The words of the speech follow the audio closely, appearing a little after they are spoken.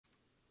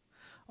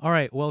All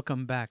right,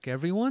 welcome back,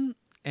 everyone.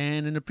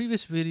 And in the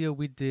previous video,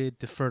 we did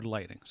deferred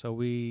lighting. So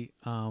we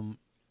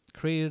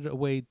created a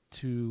way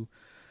to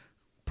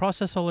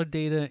process all our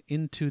data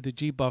into the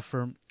G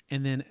buffer,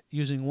 and then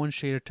using one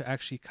shader to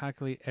actually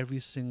calculate every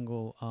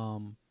single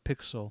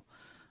pixel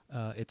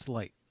its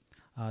light.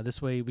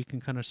 This way, we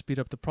can kind of speed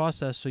up the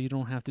process, so you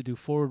don't have to do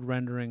forward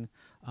rendering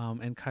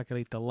and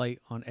calculate the light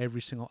on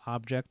every single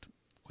object,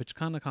 which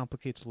kind of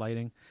complicates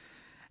lighting.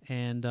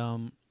 And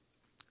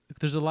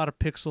there's a lot of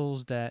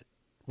pixels that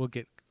will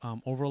get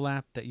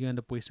overlapped that you end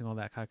up wasting all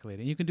that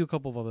calculating. You can do a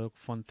couple of other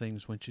fun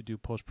things once you do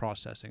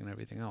post-processing and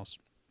everything else.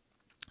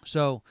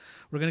 So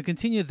we're going to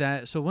continue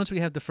that. So once we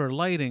have deferred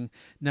lighting,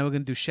 now we're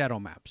going to do shadow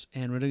maps.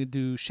 And we're going to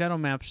do shadow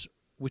maps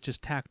which is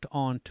tacked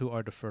on to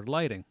our deferred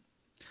lighting.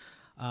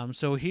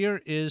 So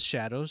here is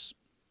shadows.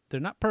 They're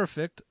not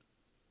perfect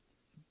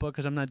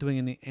because I'm not doing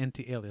any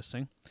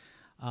anti-aliasing.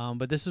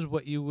 But this is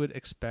what you would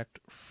expect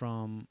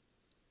from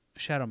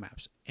shadow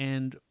maps.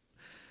 And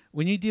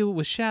when you deal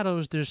with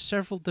shadows, there's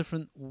several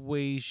different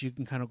ways you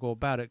can kind of go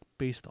about it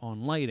based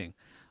on lighting.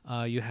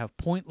 You have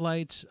point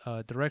lights,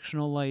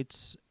 directional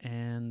lights,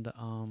 and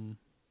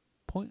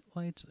point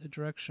lights,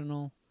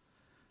 directional,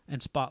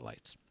 and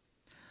spotlights.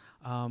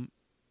 And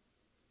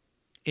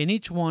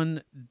each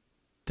one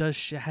does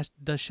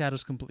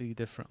shadows completely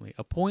differently.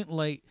 A point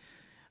light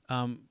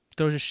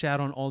throws a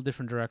shadow in all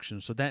different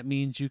directions. So that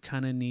means you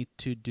kind of need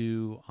to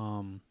do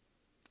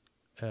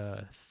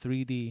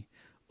 3D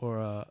or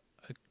a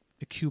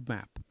cube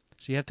map.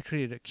 So you have to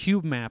create a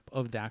cube map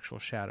of the actual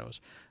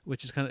shadows,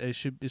 which is kind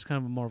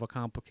of more of a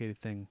complicated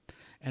thing,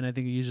 and I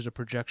think it uses a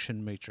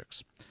projection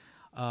matrix.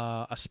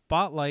 A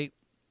spotlight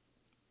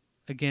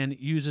again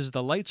uses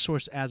the light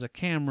source as a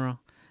camera,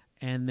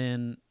 and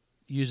then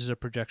uses a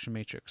projection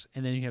matrix.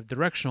 And then you have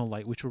directional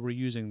light, which we're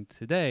using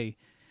today,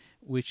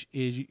 which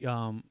is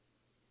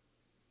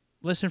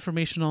less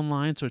information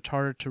online, so it's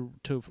harder to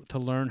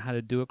learn how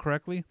to do it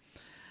correctly.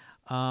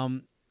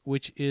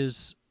 Which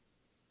is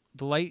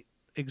the light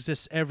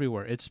exists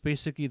everywhere. It's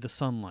basically the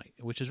sunlight,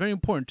 which is very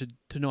important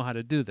to know how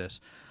to do this.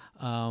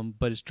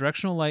 But it's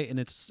directional light, and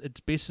it's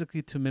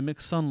basically to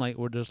mimic sunlight,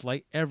 where there's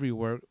light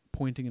everywhere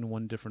pointing in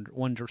one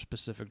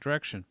specific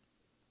direction.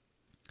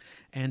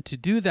 And to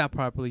do that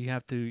properly, you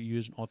have to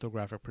use an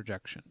orthographic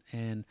projection.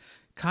 And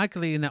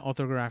calculating that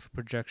orthographic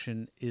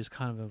projection is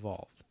kind of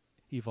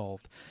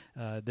evolved.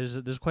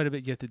 There's quite a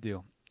bit you have to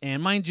do.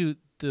 And mind you,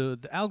 the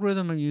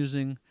algorithm I'm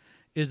using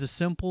is the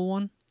simple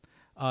one.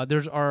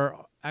 There's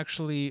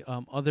actually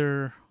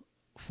other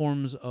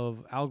forms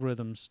of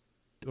algorithms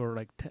or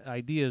like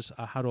ideas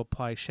how to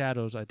apply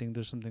shadows. I think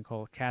there's something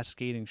called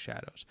cascading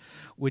shadows,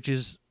 which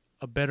is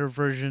a better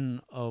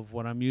version of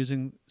what I'm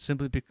using.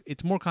 Simply because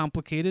it's more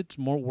complicated, it's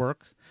more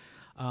work.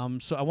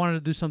 So I wanted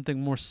to do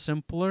something more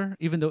simpler,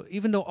 even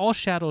though all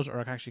shadows are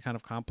actually kind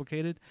of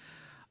complicated.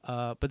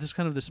 But this is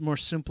kind of this more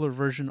simpler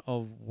version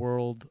of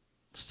world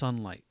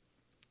sunlight.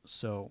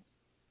 So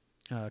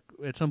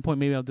at some point,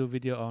 maybe I'll do a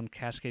video on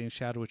cascading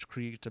shadow, which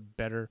creates a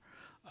better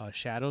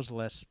shadows,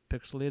 less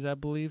pixelated, I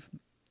believe,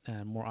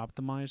 and more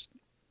optimized.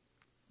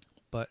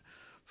 But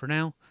for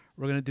now,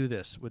 we're going to do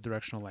this with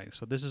directional lighting.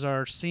 So this is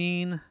our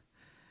scene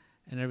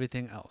and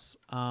everything else.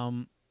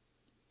 I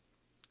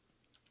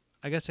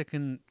guess I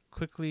can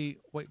quickly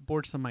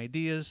whiteboard some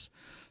ideas.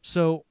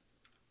 So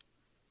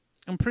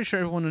I'm pretty sure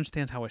everyone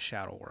understands how a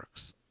shadow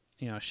works.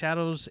 You know,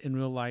 shadows in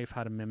real life,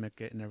 how to mimic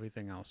it, and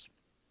everything else.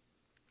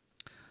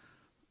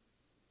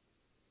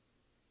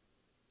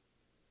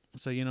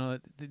 So, you know,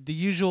 the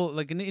usual,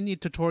 like in any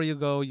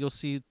tutorial you'll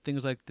see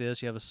things like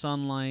this. You have a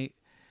sunlight,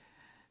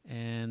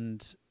 and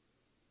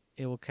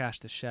it will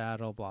cast the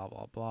shadow, blah,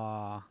 blah,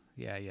 blah.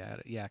 Yeah,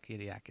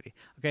 yakety, yakety.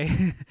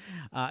 Okay?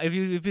 If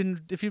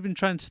you've been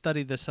trying to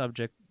study this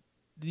subject,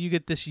 you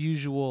get this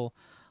usual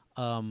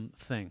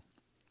thing.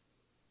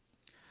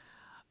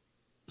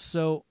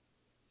 So,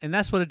 and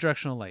that's what a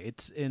directional light.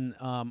 It's in,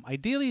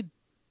 ideally,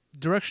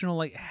 directional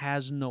light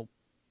has no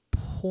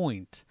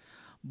point,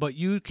 but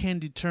you can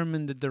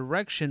determine the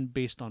direction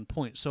based on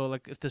point. So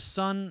like if the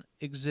sun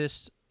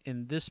exists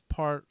in this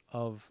part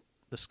of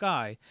the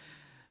sky,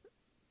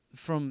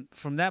 from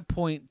that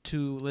point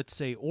to, let's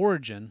say,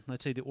 origin,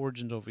 let's say the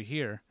origin's over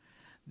here,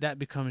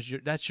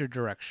 that's your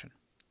direction.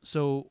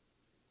 So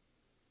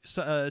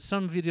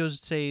some videos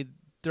say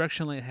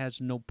directional light has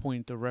no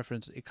point of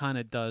reference. It kind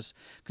of does,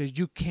 because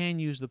you can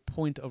use the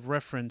point of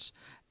reference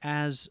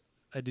as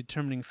a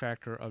determining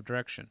factor of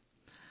direction.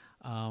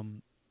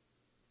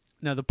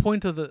 Now, the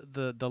point of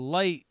the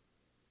light,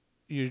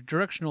 your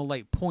directional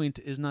light point,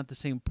 is not the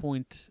same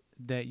point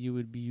that you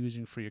would be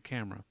using for your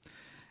camera.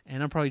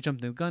 And I'm probably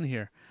jumping the gun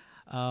here.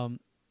 The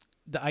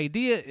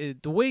idea,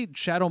 the way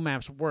shadow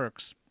maps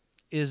works,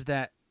 is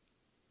that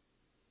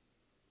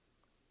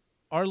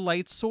our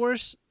light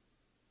source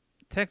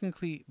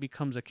technically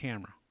becomes a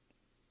camera.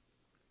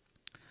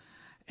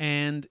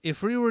 And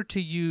if we were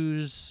to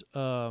use,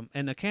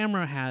 and a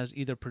camera has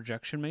either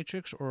projection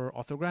matrix or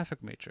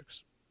orthographic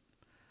matrix.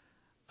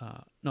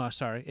 No,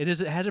 sorry. It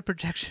has a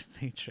projection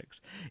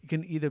matrix. It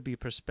can either be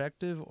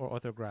perspective or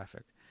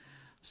orthographic.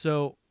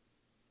 So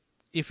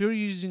if you're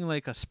using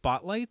like a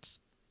spotlight,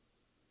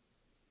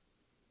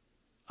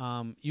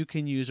 you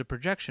can use a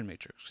projection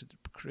matrix. It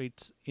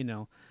creates,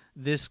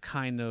 this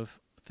kind of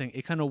thing.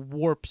 It kind of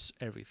warps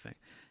everything,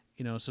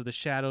 so the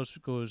shadows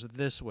goes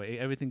this way.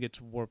 Everything gets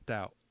warped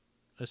out,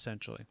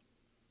 essentially.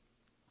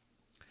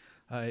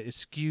 It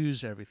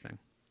skews everything.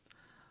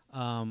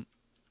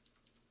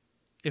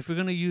 If we're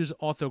going to use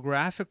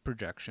orthographic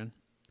projection,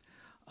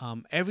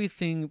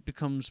 everything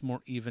becomes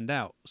more evened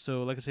out.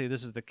 So like I say,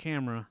 this is the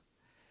camera.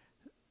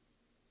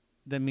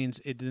 That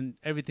means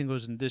everything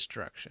goes in this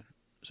direction.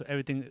 So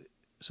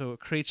it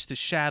creates the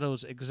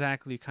shadows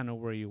exactly kind of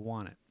where you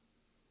want it.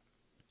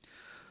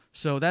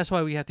 So that's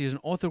why we have to use an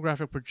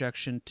orthographic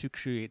projection to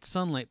create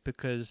sunlight,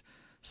 because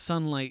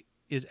sunlight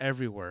is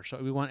everywhere.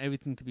 So we want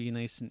everything to be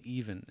nice and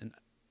even,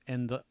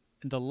 and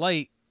the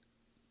light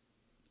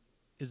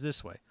is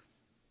this way.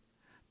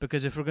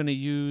 Because if we're going to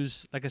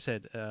use, like I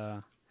said,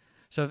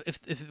 so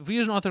if we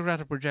use an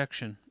orthographic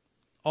projection,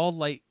 all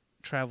light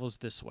travels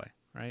this way,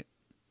 right?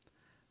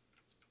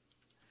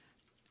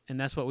 And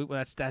that's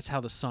that's how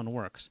the sun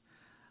works.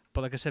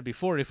 But like I said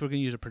before, if we're going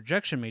to use a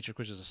projection matrix,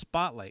 which is a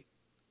spotlight,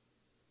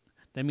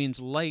 that means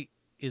light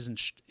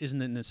isn't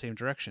in the same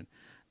direction.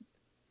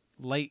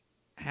 Light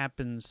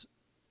happens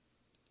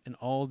in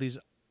all these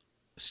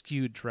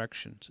skewed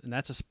directions, and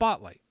that's a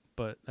spotlight.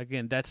 But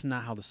again, that's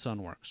not how the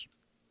sun works.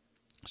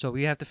 So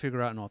we have to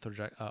figure out an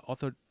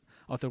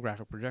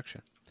orthographic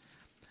projection.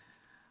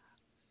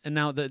 And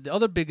now the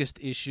other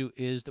biggest issue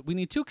is that we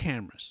need two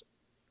cameras.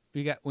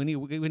 We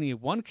need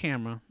one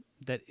camera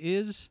that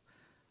is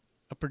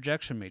a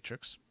projection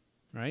matrix,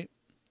 right?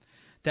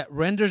 That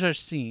renders our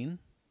scene.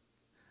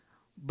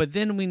 But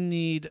then we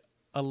need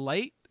a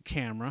light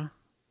camera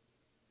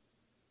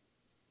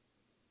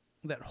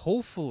that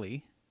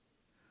hopefully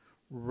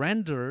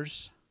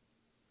renders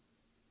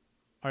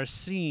our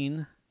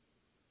scene,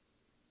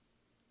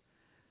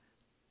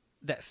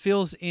 that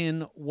fills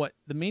in what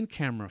the main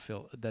camera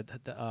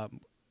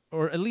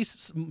or at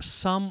least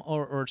some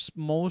or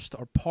most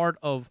or part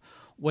of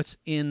what's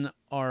in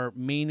our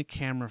main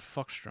camera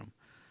fluxstrom.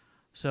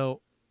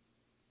 So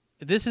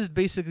this is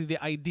basically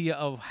the idea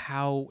of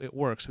how it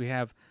works. We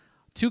have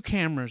two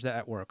cameras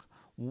that work.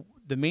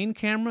 The main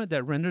camera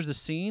that renders the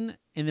scene,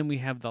 and then we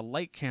have the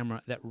light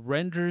camera that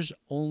renders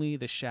only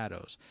the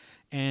shadows.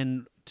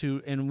 And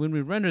when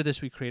we render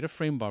this, we create a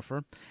frame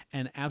buffer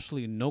and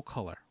absolutely no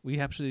color. We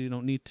absolutely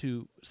don't need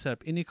to set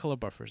up any color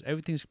buffers.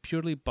 Everything's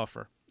purely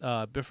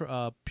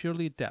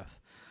purely depth.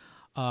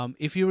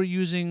 If you were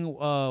using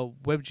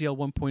WebGL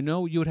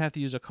 1.0, you would have to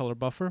use a color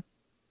buffer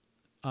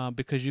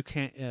because you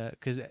can't.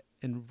 Because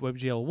in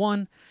WebGL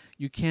 1,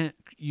 you can't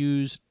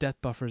use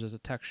depth buffers as a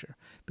texture.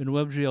 But in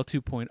WebGL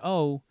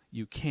 2.0,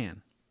 you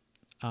can.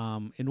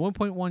 In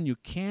 1.1, you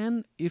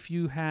can if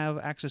you have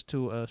access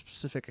to a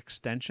specific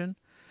extension.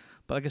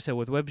 But like I said,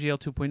 with WebGL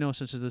 2.0,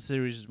 since the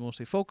series is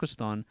mostly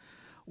focused on,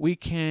 we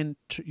can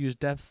use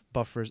depth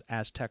buffers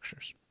as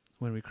textures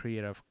when we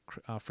create a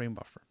frame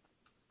buffer.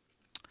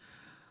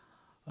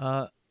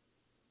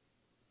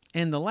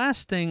 And the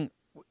last thing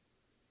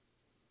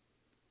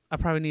I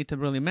probably need to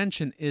really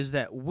mention is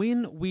that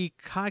when we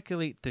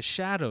calculate the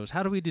shadows,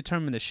 how do we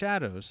determine the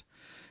shadows?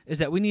 Is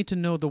that we need to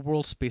know the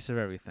world space of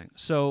everything.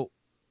 So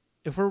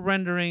if we're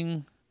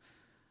rendering,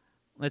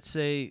 let's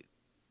say,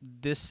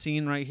 this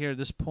scene right here,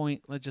 this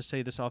point, let's just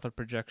say this author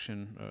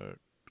projection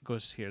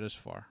goes here this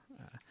far.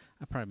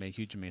 I probably made a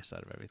huge mess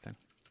out of everything.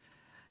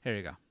 Here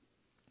you go.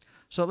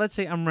 So let's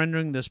say I'm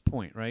rendering this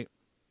point, right?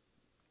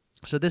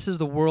 So this is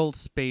the world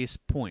space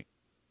point.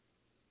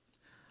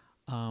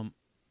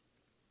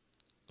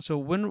 So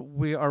when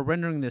we are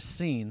rendering this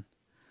scene,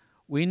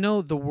 we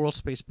know the world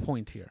space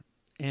point here.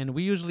 And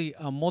we usually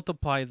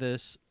multiply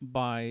this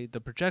by the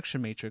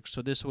projection matrix,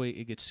 so this way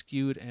it gets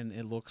skewed and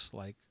it looks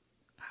like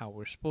how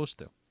we're supposed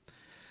to.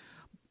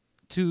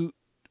 So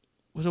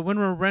when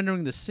we're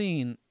rendering the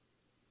scene,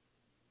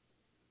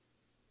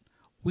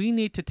 we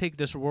need to take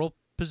this world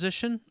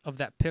position of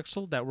that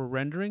pixel that we're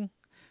rendering.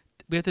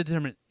 We have to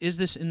determine, is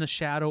this in the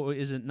shadow or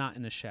is it not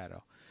in the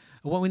shadow?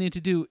 And what we need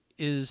to do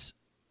is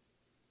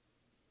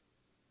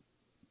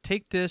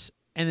take this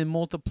and then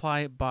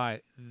multiply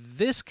by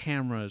this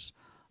camera's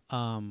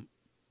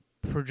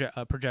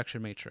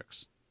projection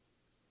matrix.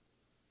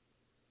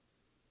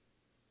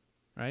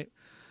 Right?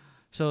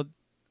 So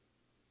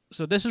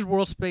this is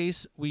world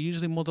space. We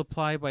usually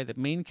multiply by the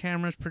main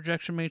camera's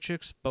projection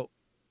matrix, but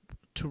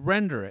to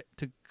render it,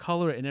 to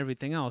color it and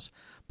everything else.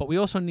 But we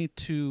also need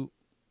to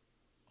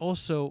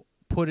also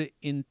put it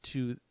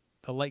into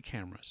the light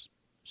cameras.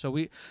 So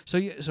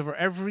for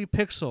every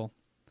pixel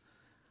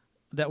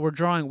that we're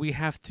drawing, we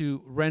have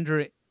to render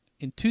it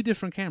in two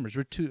different cameras.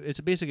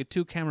 It's basically a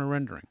two-camera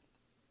rendering.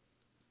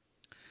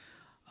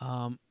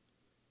 And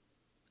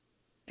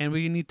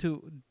we need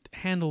to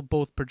handle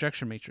both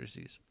projection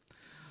matrices.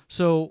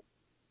 So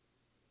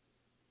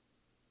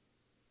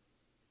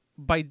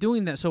by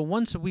doing that, so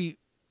once we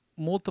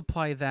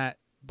multiply that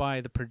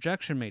by the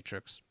projection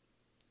matrix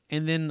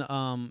and then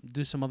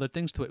do some other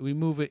things to it, we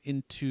move it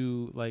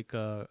into like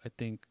I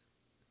think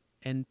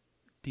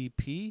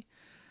NDP,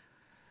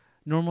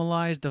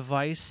 normalized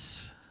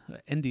device,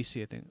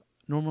 NDC, I think,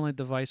 normalized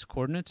device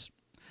coordinates.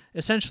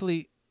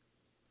 Essentially,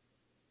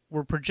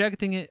 we're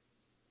projecting it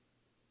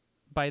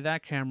by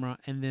that camera,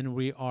 and then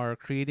we are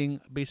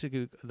creating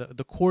basically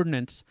the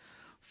coordinates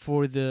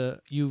for the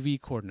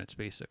UV coordinates,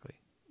 basically.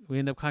 We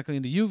end up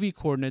calculating the UV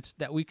coordinates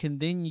that we can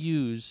then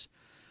use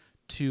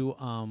to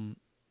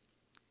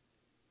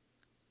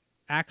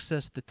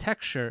access the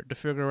texture to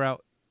figure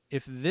out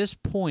if this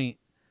point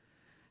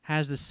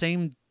has the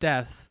same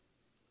depth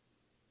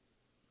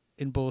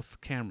in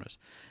both cameras.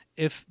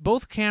 If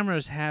both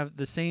cameras have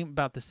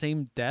about the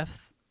same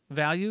depth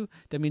value,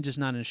 that means it's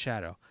not in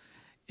shadow.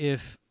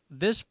 If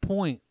this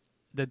point,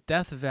 the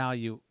depth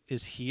value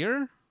is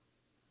here,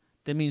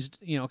 that means,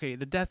 okay,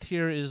 the depth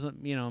here is,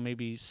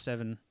 maybe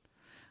 7.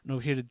 And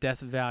over here, the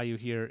depth value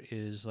here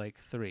is like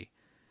 3.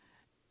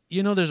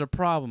 There's a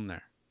problem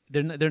there.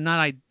 They're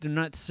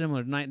not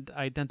similar, not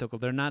identical.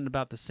 They're not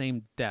about the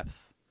same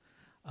depth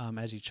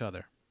as each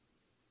other.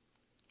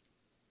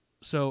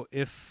 So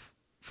if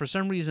for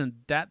some reason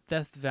that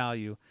depth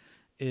value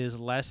is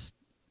less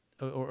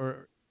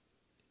or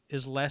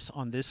is less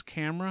on this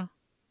camera,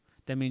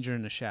 that means you're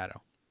in the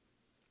shadow.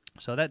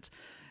 So that's,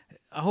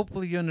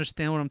 hopefully you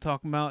understand what I'm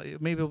talking about.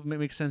 Maybe it'll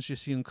make sense you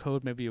see in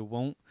code, maybe it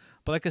won't.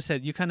 But like I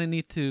said, you kind of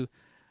need to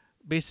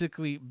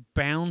basically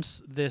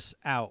bounce this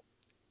out.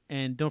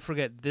 And don't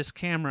forget, this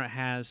camera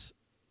has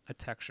a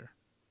texture.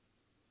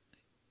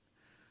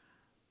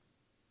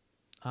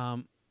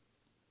 I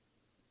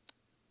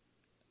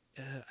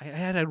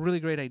had a really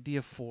great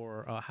idea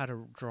for how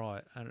to draw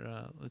it.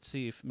 Let's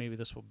see if maybe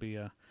this will be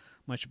a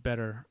much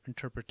better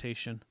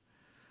interpretation.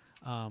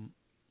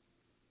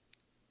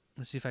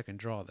 Let's see if I can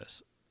draw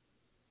this.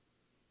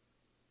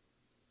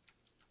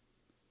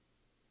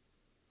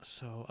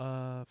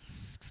 So,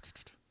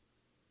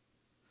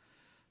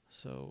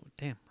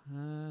 damn.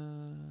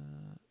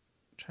 I'm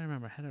trying to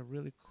remember. I had a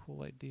really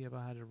cool idea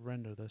about how to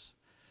render this.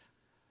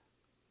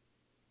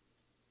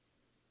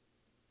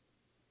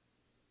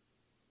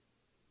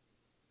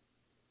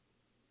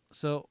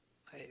 So,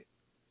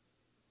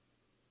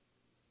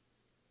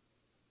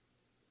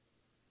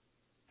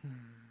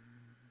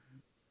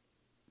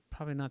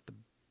 probably not the...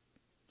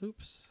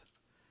 Oops.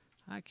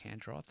 I can't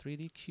draw a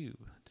 3D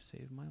cube to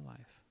save my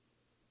life.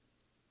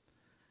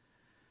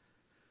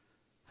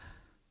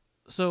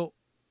 So,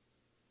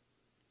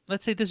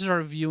 let's say this is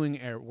our viewing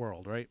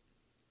world, right?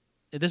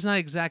 This is not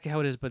exactly how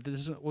it is, but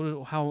this is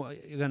how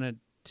you're going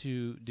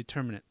to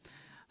determine it.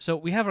 So,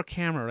 we have our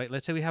camera, right?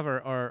 Let's say we have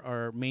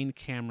our main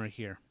camera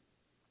here,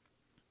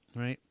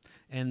 right?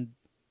 And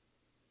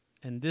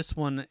this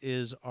one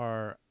is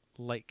our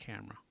light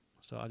camera.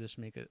 So, I'll just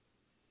make it,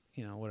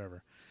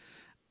 whatever.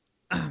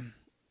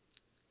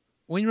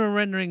 When you're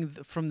rendering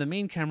from the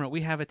main camera,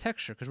 we have a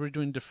texture because we're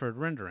doing deferred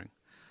rendering.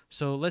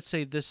 So let's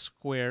say this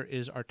square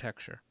is our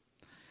texture.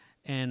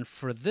 And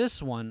for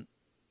this one,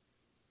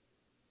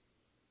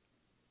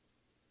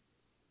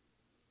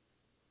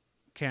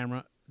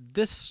 camera,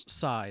 this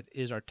side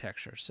is our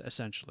texture,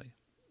 essentially.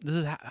 This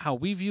is how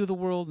we view the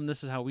world, and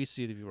this is how we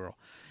see the world.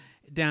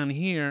 Down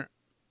here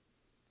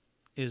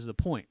is the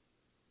point.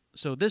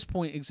 So this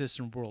point exists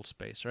in world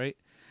space, right?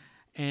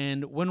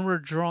 And when we're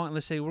drawing,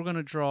 let's say we're going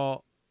to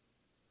draw,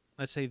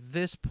 let's say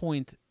this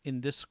point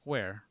in this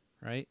square,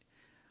 right?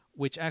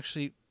 Which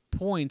actually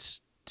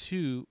points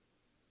to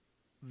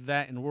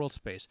that in world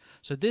space.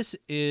 So this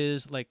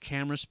is like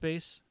camera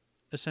space,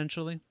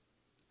 essentially.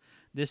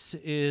 This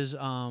is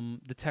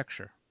the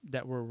texture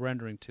that we're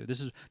rendering to.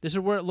 This is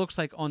where it looks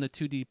like on the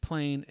 2D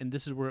plane, and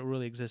this is where it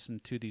really exists in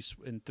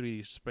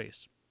 3D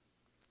space.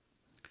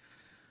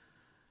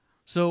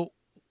 So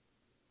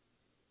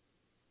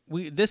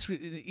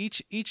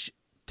each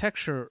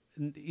texture,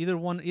 either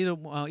one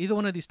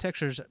of these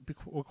textures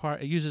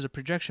uses a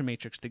projection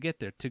matrix to get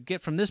there. To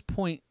get from this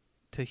point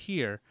to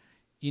here,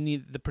 you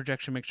need the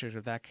projection matrix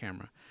of that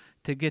camera.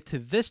 To get to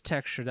this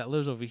texture that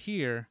lives over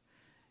here,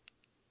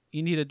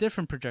 you need a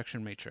different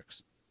projection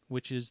matrix,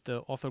 which is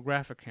the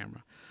orthographic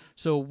camera.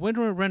 So when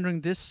we're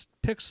rendering this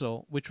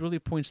pixel, which really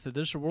points to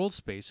this world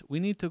space, we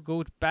need to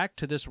go back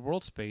to this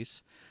world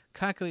space,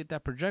 calculate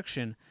that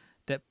projection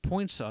that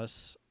points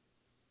us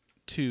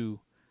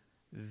to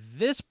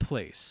this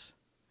place.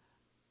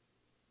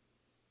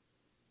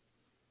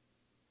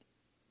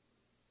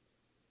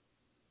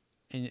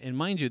 And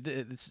mind you,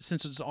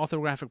 since it's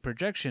orthographic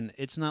projection,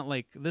 it's not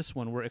like this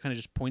one where it kind of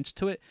just points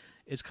to it.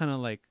 It's kind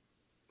of like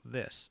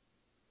this.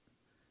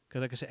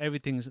 Because like I said,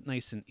 everything's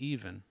nice and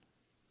even.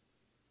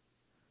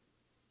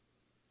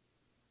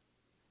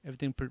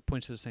 Everything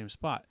points to the same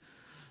spot.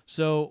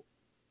 So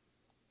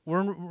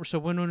when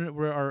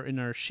we're in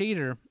our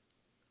shader,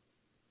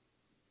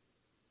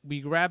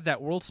 we grab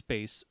that world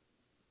space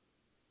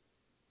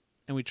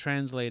and we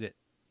translate it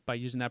by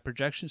using that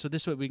projection. So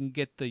this way we can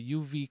get the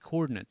UV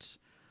coordinates,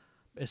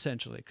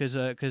 essentially, because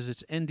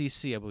it's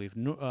NDC, I believe.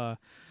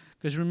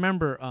 Because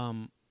remember,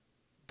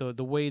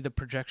 the way the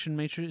projection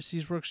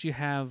matrices works, you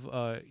have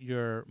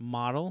your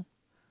model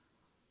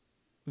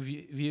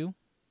view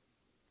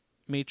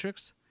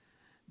matrix,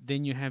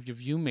 Then you have your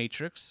view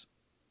matrix.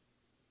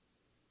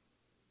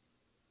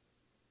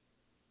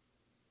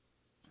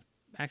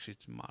 Actually,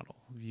 it's model,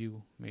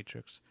 view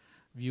matrix,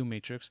 view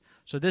matrix.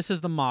 So this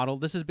is the model.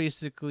 This is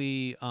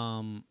basically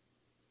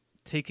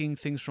taking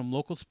things from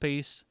local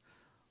space,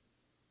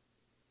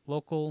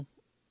 local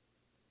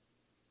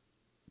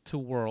to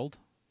world.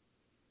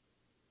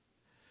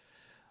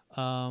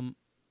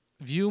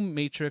 View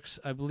matrix,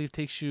 I believe,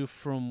 takes you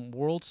from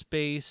world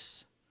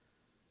space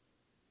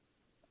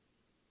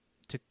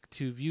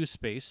to view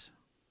space.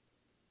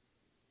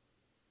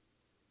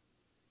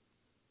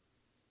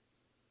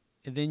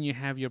 And then you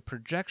have your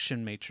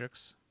projection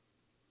matrix,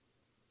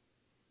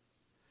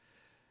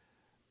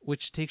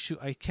 which takes you,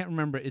 I can't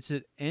remember, is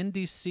it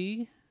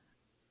NDC?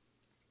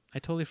 I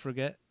totally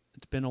forget.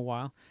 It's been a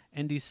while.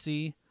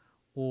 NDC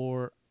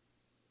or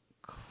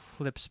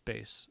clip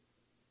space.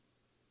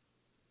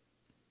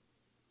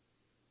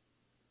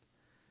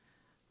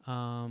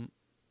 Or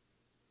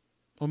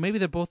maybe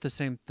they're both the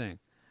same thing.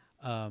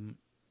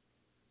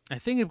 I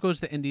think it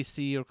goes to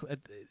NDC or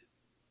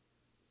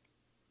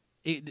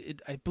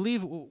I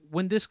believe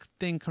when this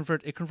thing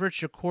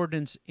converts your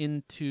coordinates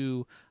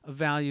into a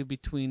value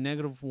between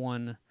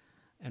 -1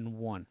 and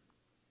 1.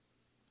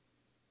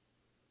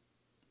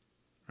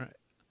 Right.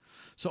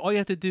 So all you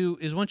have to do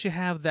is once you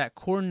have that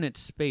coordinate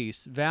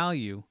space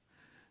value,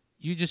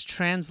 you just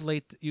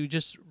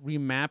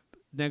remap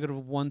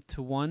 -1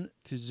 to 1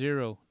 to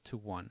 0 to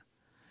 1.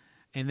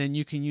 And then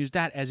you can use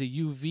that as a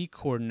UV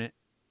coordinate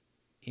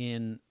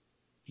in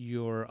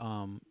your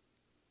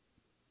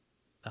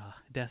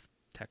depth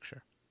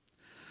texture.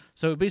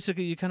 So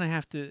basically, you kind of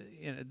have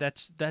to.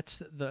 That's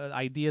the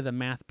idea, the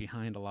math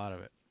behind a lot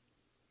of it.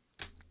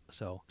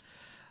 So,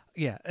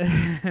 yeah,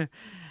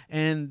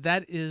 and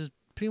that is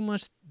pretty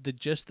much the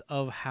gist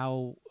of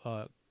how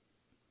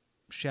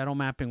shadow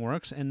mapping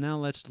works. And now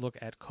let's look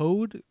at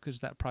code, because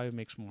that probably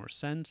makes more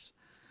sense.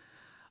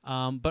 But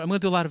I'm going to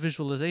do a lot of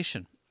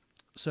visualization.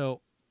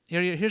 So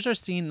here's our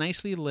scene,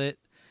 nicely lit.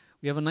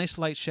 We have a nice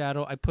light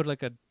shadow. I put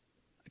like I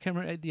can't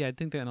remember. Yeah, I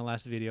think that in the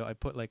last video I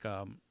put like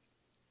a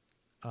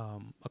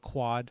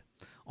quad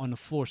on the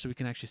floor so we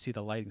can actually see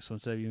the lighting. So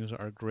instead of using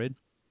our grid,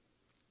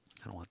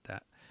 I don't want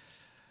that.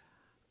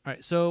 All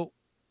right, so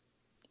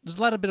there's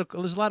a lot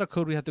of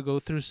code we have to go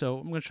through. So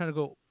I'm going to try to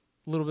go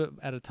a little bit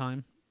at a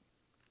time.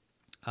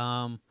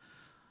 So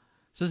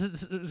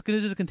this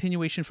is a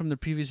continuation from the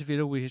previous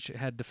video, which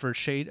had deferred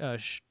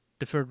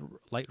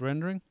light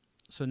rendering.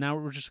 So now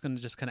we're just going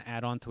to kind of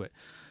add on to it.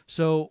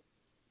 So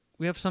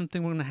we have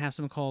something, we're going to have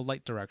something called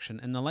light direction.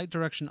 And the light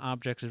direction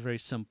object is very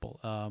simple.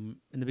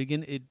 In the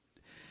beginning,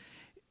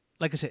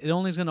 like I said, it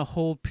only is going to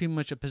hold pretty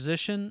much a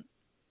position.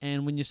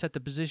 And when you set the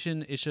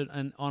position, it should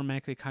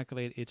automatically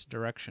calculate its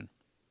direction.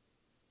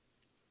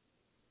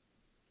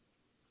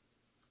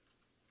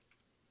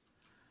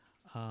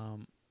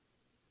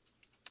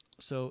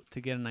 So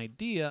to get an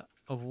idea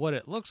of what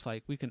it looks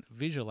like, we can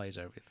visualize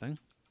everything.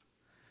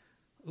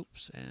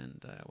 Oops,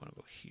 and I want to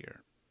go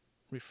here.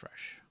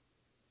 Refresh.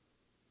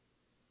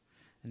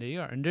 And there you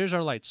are. And there's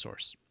our light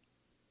source.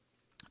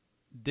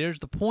 There's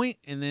the point,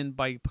 and then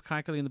by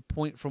calculating the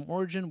point from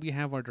origin, we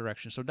have our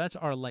direction. So that's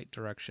our light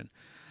direction.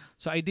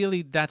 So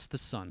ideally, that's the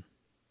sun.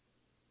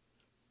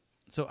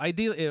 So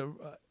ideally,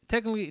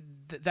 technically,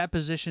 that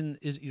position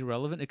is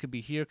irrelevant. It could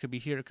be here, it could be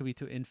here, it could be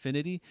to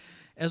infinity.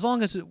 As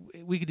long as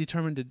we could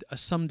determine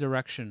some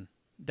direction,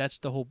 that's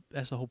the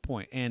whole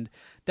point. And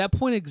that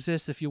point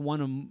exists if you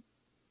want to,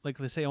 like,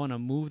 let's say I want to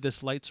move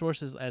this light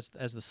source as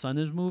the sun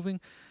is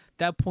moving.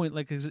 That point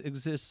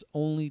exists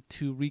only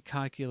to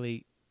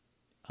recalculate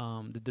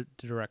the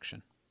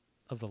direction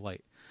of the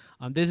light.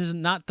 This is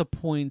not the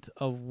point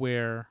of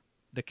where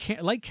the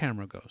light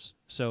camera goes.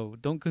 So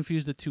don't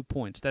confuse the 2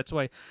 points. That's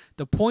why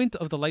the point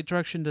of the light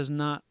direction does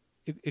not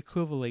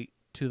equivalent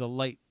to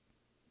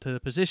the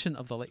position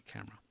of the light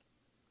camera.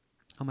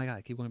 Oh my God,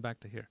 I keep going back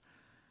to here.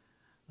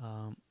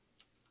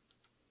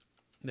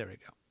 There we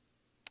go.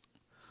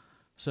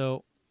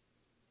 So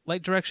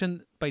light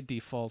direction by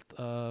default,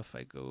 if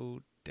I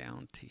go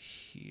down to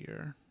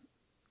here,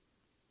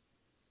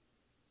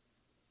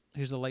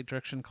 here's the light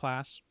direction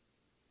class.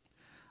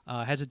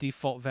 Has a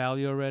default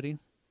value already.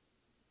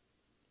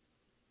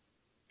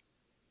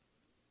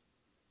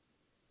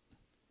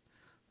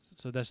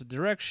 So that's the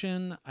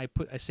direction. I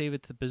save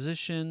it to the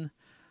position.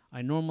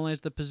 I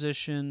normalize the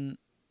position.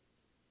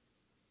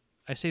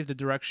 I save the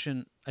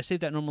direction. I save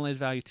that normalized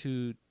value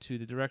to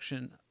the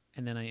direction,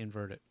 and then I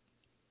invert it.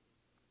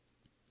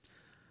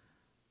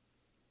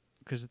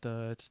 Because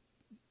that's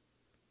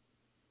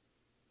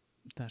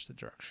the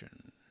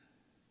direction.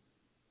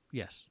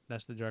 Yes,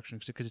 that's the direction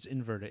because it's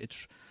inverted.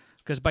 It's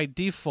because by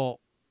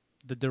default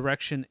the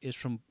direction is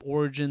from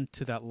origin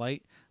to that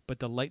light, but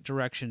the light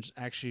direction is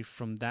actually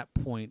from that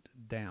point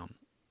down,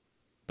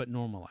 but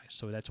normalized.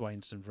 So that's why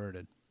it's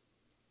inverted.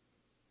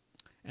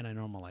 And I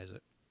normalize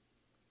it.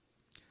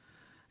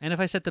 And if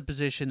I set the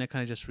position, it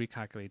kind of just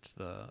recalculates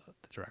the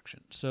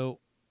direction. So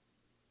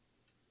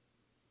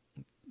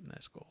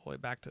let's go all the way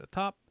back to the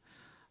top.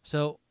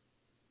 So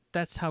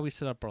that's how we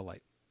set up our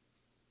light.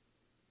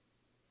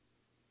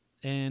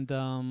 And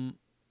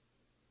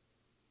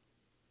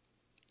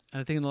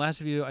I think in the last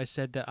video I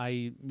said that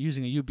I'm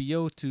using a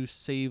UBO to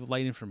save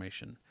light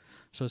information.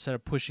 So instead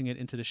of pushing it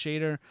into the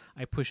shader,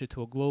 I push it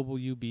to a global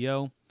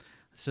UBO.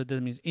 So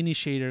that means any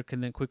shader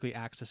can then quickly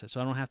access it.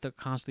 So I don't have to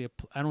constantly,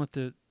 I don't have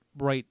to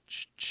write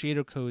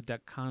shader code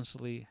that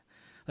constantly,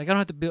 like I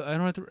don't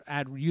have to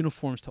add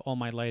uniforms to all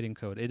my lighting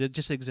code. It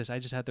just exists. I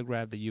just have to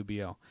grab the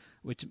UBO,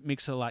 which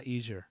makes it a lot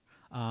easier.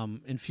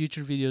 In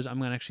future videos, I'm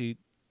going to actually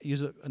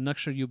use an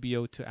extra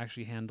UBO to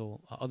actually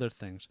handle other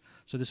things.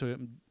 So this way,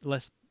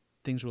 less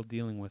things we're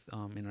dealing with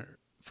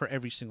for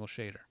every single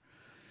shader.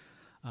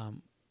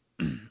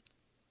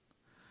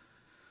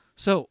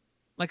 So,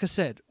 like I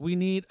said, we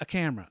need a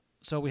camera.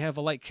 So we have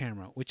a light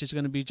camera, which is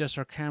going to be just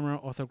our camera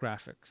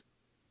orthographic.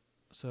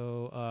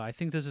 So I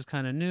think this is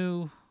kind of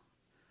new.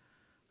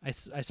 I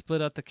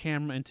split out the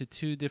camera into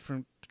two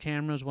different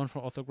cameras, one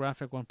for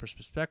orthographic, one for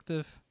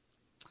perspective.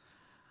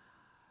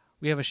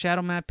 We have a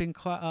shadow mapping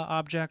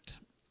object,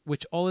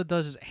 which all it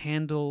does is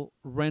handle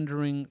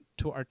rendering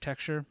to our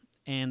texture,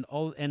 and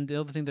the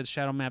other thing that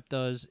shadow map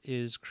does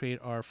is create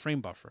our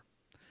frame buffer.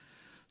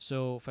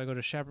 So if I go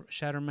to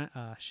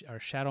our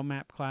shadow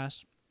map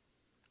class,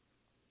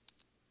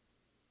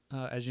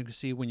 as you can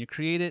see, when you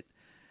create it,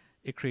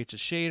 it creates a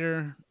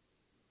shader,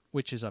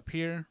 which is up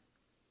here.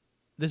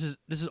 This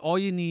is all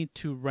you need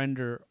to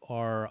render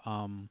our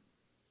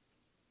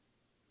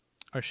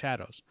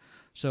shadows.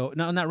 So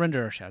not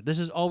render our shadow. This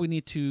is all we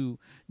need to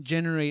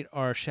generate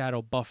our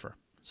shadow buffer.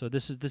 So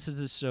this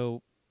is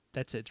so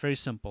that's it. It's very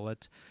simple.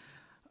 It's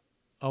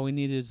all we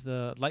need is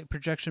the light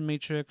projection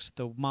matrix,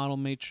 the model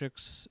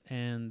matrix,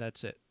 and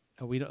that's it.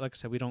 We don't, like I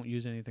said, we don't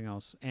use anything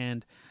else.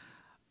 And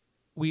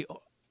we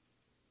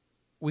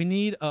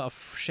need a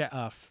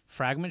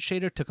fragment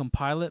shader to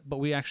compile it, but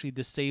we actually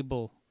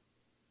disable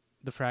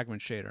the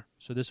fragment shader.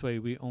 So this way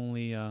we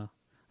only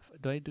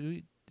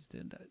do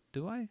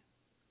I?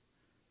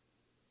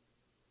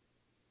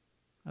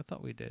 I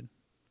thought we did.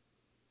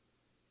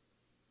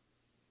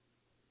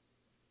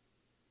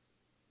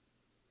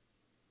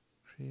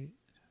 Create.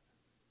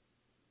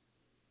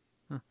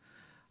 Huh.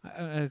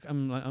 I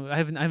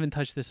haven't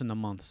touched this in a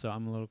month, so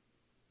I'm a little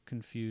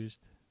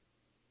confused.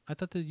 I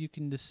thought that you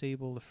can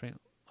disable the frame.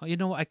 Oh, you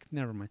know what?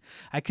 Never mind.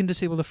 I can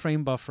disable the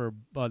frame buffer,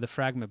 the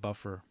fragment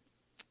buffer,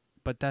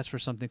 but that's for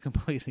something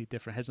completely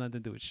different. It has nothing to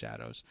do with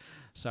shadows.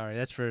 Sorry,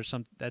 that's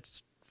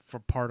for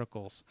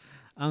particles.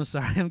 I'm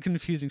sorry, I'm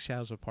confusing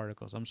shadows with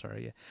particles. I'm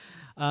sorry.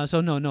 Yeah.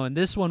 So no. In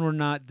this one, we're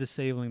not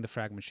disabling the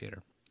fragment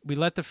shader. We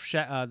let the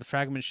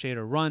fragment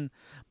shader run,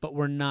 but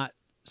we're not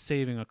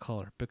saving a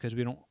color because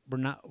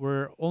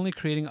we're only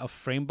creating a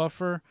frame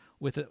buffer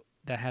with it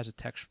that has a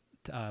text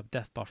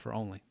depth buffer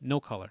only, no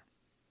color.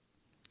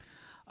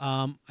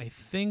 I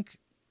think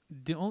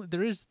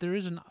there is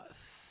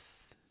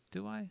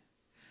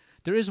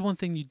one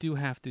thing you do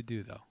have to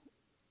do though.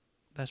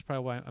 That's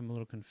probably why I'm a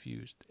little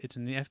confused. It's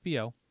in the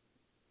FBO.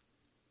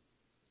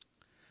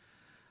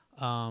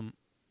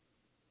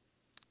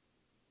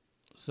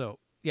 So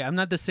yeah, I'm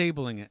not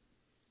disabling it.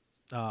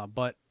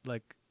 But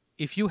like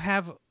if you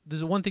have,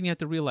 there's one thing you have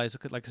to realize.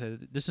 Like I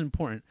said, this is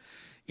important.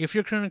 If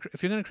you're gonna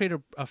create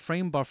a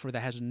frame buffer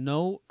that has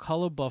no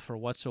color buffer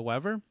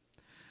whatsoever,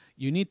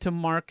 you need to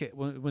mark it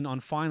when on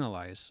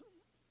finalize.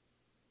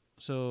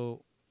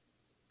 So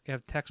you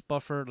have text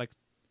buffer, like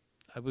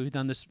we've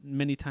done this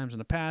many times in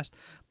the past,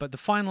 but the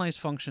finalize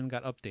function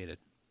got updated.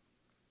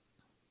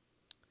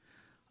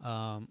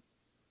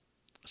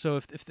 So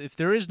if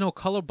there is no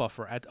color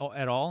buffer at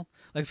all,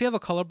 like if you have a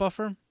color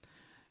buffer,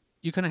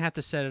 you kind of have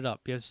to set it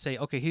up. You have to say,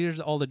 okay, here's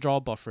all the draw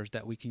buffers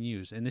that we can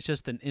use, and it's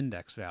just an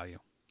index value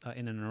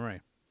in an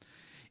array.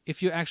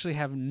 If you actually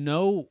have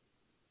no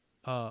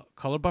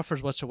color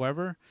buffers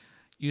whatsoever,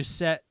 you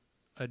set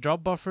draw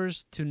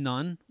buffers to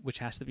none, which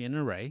has to be an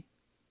array.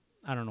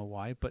 I don't know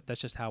why, but that's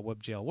just how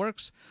WebGL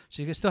works.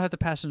 So you can still have to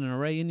pass in an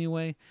array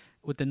anyway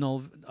with the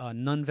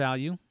none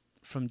value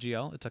from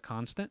GL. It's a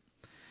constant.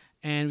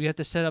 And we have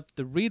to set up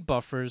the read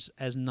buffers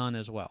as none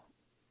as well.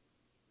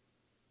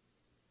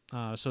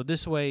 So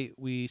this way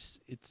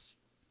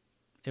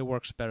it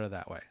works better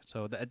that way.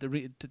 So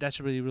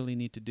that's what you really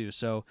need to do.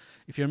 So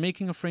if you're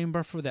making a frame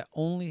buffer that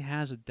only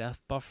has a depth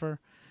buffer,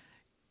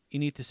 you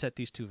need to set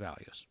these two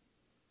values.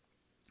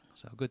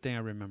 So good thing I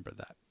remember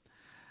that.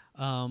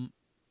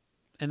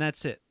 And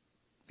that's it.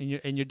 And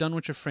you're done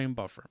with your frame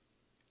buffer.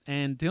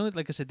 And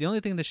like I said, the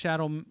only thing the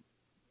shadow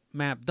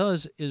map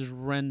does is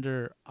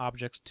render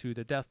objects to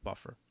the depth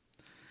buffer.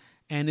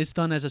 And it's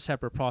done as a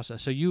separate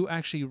process. So you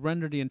actually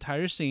render the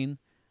entire scene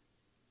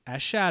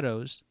as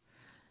shadows,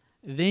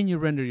 then you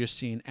render your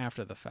scene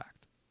after the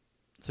fact.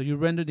 So you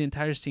render the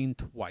entire scene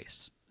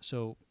twice.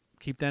 So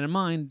keep that in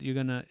mind.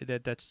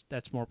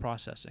 That's more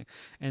processing.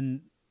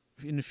 And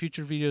in the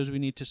future videos, we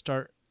need to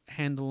start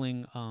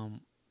handling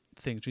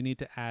things. We need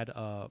to add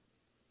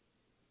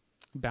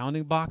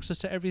bounding boxes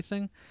to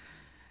everything.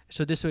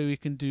 So this way we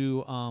can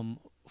do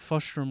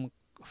frustum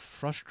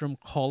frustum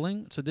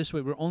culling. So this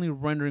way we're only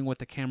rendering what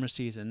the camera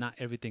sees and not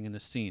everything in the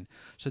scene.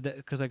 So that,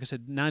 because like I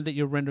said, now that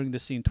you're rendering the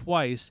scene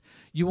twice,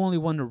 you only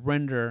want to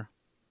render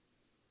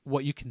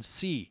what you can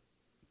see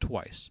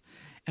twice.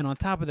 And on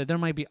top of that, there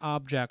might be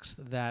objects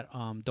that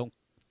don't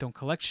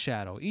collect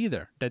shadow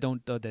either. That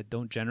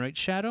don't generate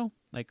shadow,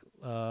 like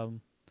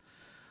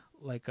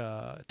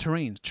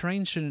terrains.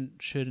 Terrains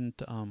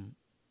shouldn't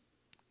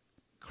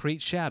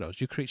create shadows.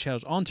 You create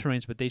shadows on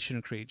terrains, but they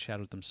shouldn't create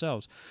shadows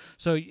themselves.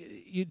 So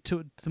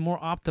to more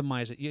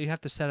optimize it, you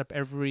have to set up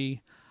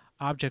every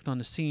object on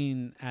the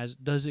scene as,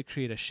 does it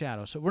create a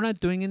shadow? So we're not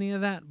doing any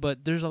of that,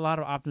 but there's a lot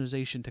of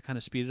optimization to kind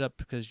of speed it up,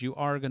 because you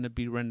are going to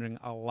be rendering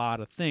a lot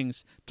of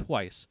things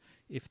twice,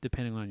 if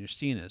depending on your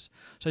scene is.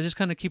 So just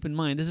kind of keep in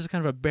mind, this is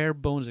kind of a bare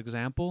bones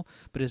example,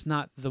 but it's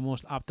not the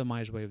most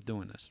optimized way of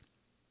doing this.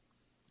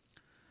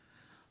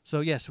 So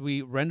yes,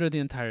 we render the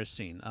entire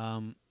scene.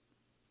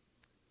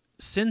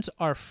 Since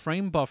our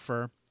frame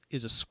buffer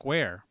is a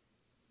square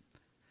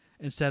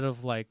instead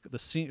of like the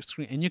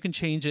screen, and you can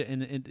change it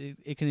and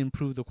it can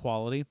improve the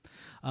quality,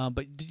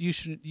 but you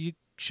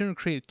shouldn't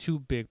create it too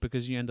big,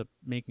 because you end up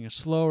making it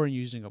slower and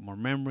using up more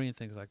memory and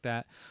things like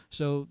that.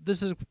 So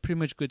this is pretty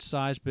much good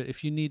size, but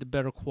if you need a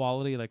better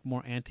quality, like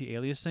more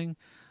anti-aliasing,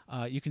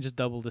 you can just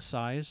double the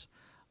size.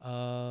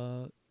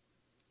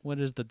 What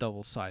is the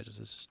double size? This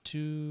is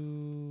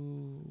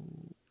 2,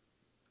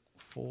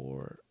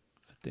 4,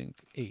 I think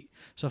 8.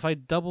 So if I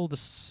double the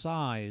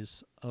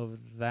size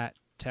of that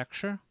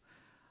texture,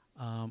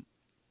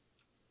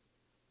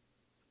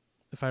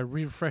 if I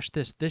refresh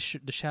this, the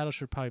shadow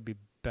should probably be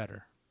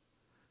better.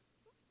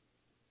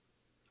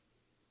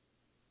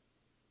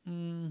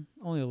 Only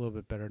a little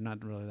bit better,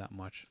 not really that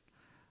much.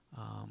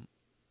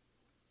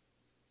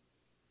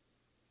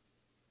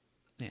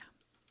 Yeah,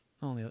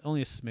 only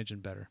a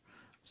smidgen better.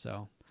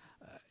 So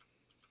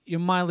your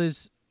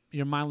mileage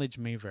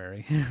may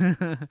vary.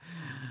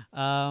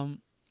 All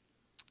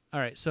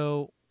right,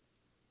 so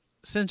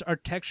since our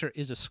texture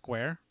is a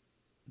square,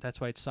 that's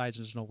why its size,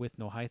 there's no width,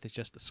 no height, it's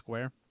just a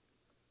square,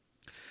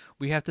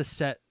 we have to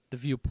set the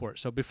viewport.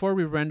 So before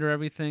we render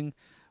everything,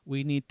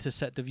 we need to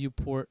set the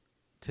viewport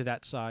to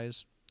that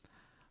size.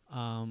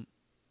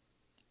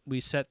 We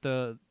set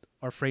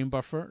our frame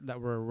buffer that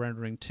we're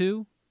rendering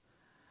to,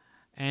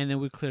 and then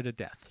we clear the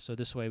depth. So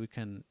this way we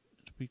can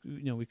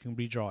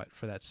redraw it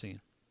for that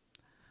scene.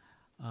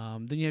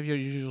 Then you have your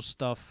usual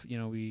stuff.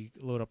 We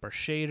load up our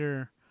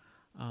shader.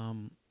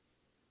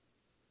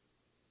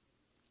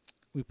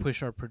 We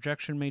push our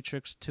projection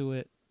matrix to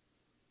it.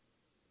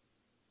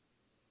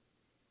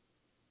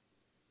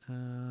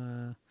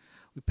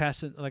 We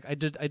pass it, like I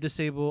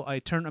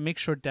make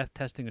sure depth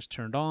testing is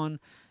turned on,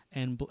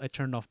 and I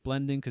turned off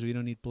blending, because we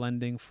don't need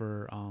blending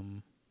for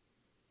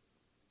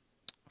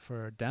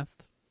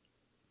depth.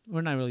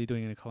 We're not really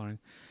doing any coloring.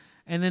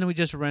 And then we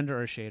just render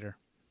our shader.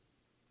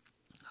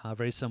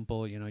 Very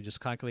simple, you just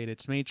calculate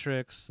its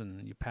matrix,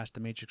 and you pass the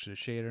matrix to the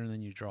shader, and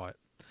then you draw it.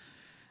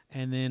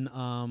 And then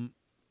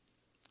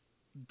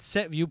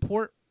set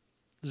viewport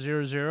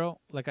 0, 0.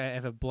 Like I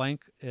have a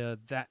blank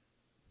that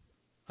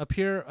up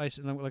here.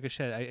 Like I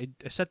said,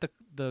 I set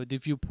the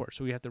viewport,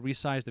 so we have to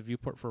resize the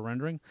viewport for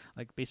rendering,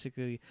 like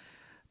basically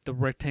the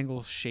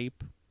rectangle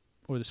shape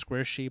or the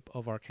square shape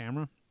of our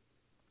camera.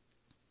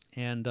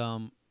 And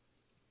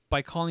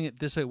by calling it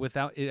this way,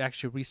 without it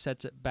actually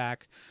resets it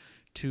back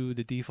to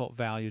the default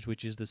values,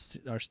 which is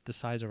the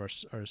size of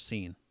our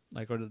scene,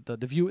 like, or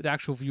the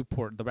actual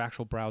viewport, the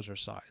actual browser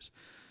size.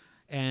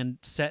 And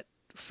set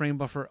frame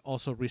buffer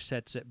also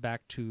resets it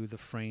back to the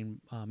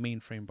main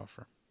frame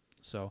buffer.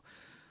 So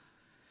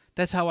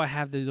that's how I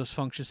have those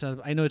functions set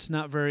up. I know it's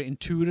not very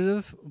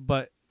intuitive,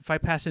 but if I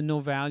pass in no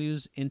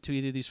values into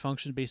either of these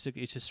functions,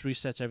 basically it just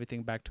resets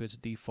everything back to its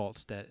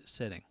default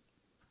setting.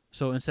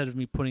 So instead of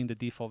me putting the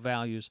default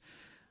values,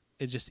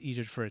 it's just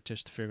easier for it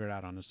just to figure it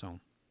out on its own.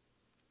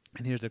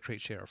 And here's the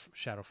create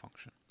shadow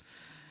function.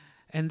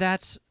 And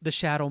that's the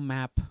shadow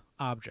map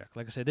object.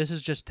 Like I said, this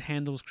is just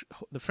handles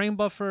the frame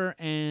buffer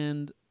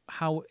and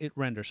how it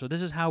renders. So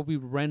this is how we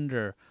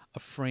render a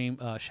frame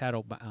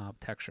shadow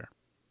texture.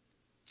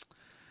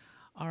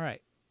 All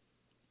right.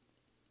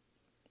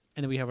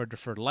 And then we have our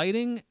deferred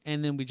lighting,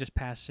 and then we just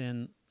pass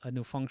in a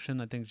new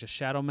function, I think just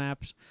shadow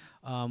maps,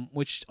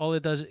 which all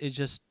it does is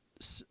just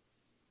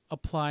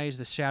applies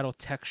the shadow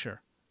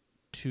texture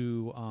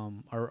to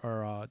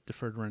our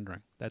deferred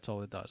rendering. That's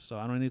all it does. So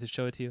I don't need to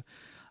show it to you.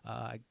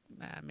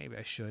 Maybe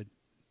I should,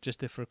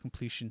 just for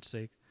completion's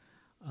sake.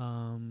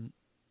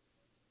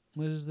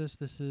 What is this?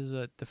 This is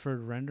a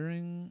deferred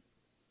rendering.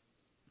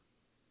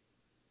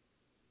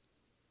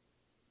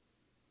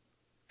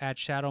 Add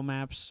shadow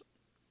maps.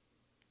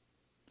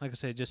 Like I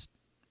said, it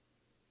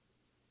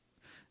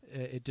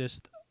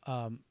just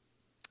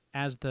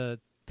adds the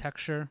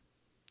texture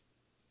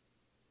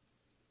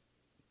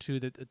to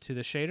the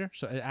shader,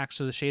 so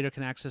the shader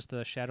can access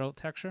the shadow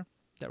texture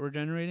that we're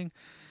generating,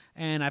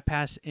 and I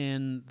pass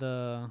in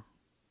the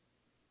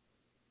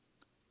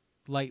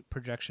light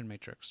projection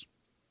matrix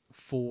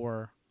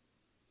for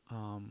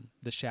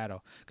the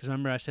shadow. Because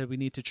remember I said we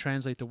need to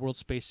translate the world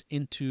space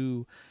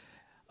into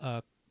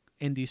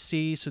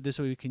NDC, so this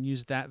way we can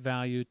use that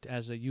value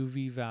as a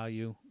UV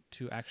value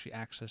to actually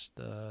access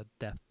the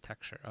depth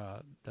texture,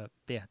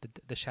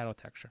 the shadow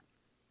texture,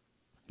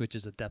 which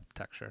is a depth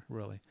texture,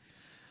 really.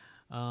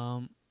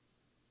 So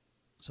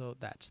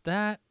that's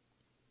that.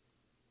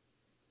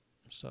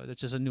 So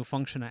that's just a new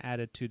function I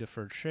added to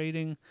deferred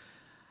shading.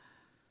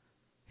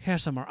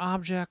 Here's some more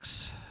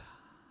objects.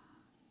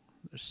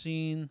 They're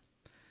seen.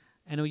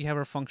 And we have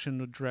our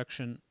function of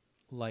direction,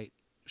 light,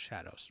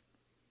 shadows.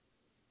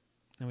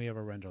 And we have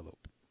a render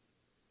loop.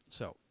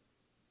 So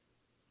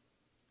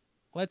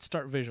let's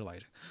start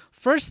visualizing.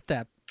 First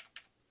step,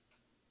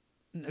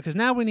 because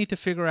now we need to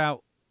figure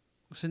out,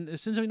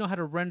 since we know how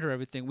to render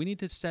everything, we need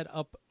to set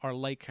up our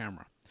light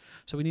camera.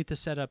 So we need to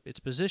set up its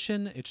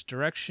position, its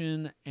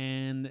direction,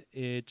 and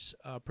its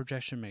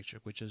projection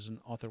matrix, which is an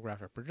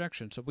orthographic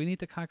projection. So we need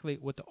to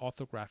calculate what the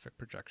orthographic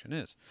projection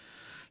is.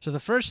 So the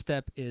first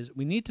step is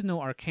we need to know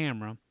our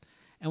camera,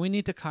 and we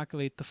need to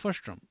calculate the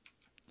frustum.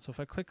 So if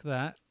I click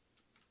that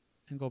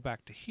and go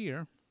back to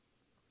here,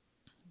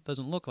 it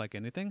doesn't look like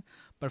anything.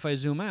 But if I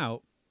zoom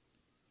out,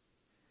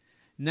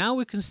 now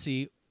we can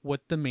see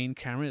what the main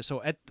camera is.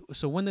 So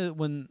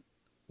when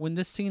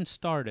this scene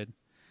started,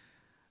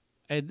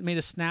 it made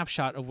a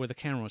snapshot of where the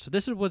camera was. So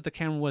this is what the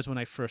camera was when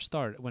I first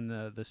started, when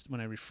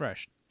I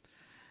refreshed.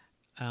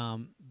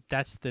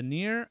 That's the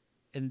near,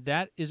 and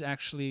that is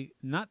actually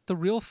not the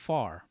real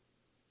far,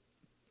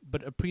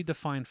 but a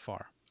predefined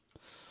far.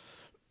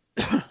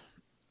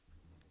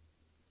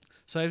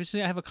 So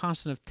obviously I have a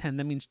constant of 10.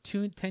 That means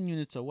 10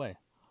 units away.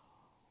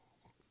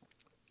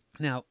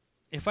 Now,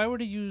 if I were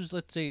to use,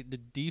 let's say, the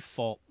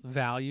default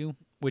value,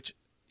 which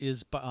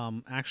is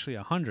actually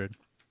 100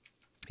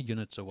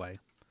 units away,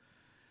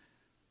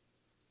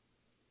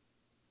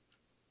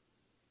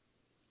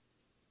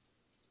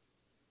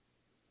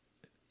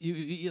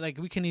 like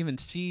we can even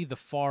see the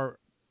far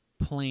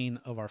plane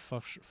of our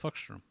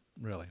frustum,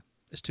 really.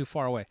 It's too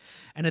far away.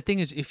 And the thing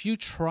is, if you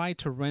try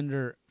to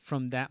render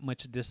from that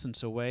much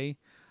distance away,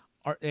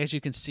 as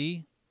you can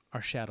see,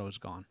 our shadow is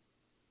gone.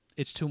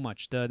 It's too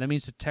much. That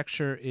means the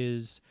texture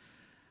is...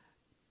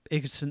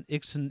 I'm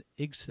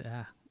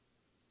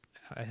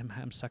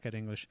stuck at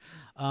English.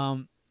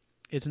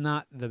 It's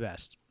not the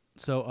best.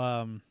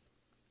 So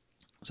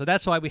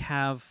that's why we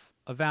have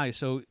a value.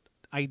 So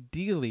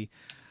ideally,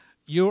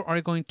 you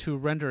are going to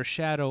render a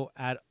shadow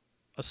at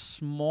a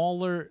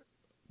smaller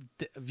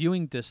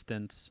viewing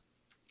distance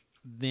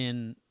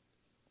than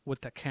what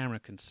the camera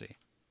can see.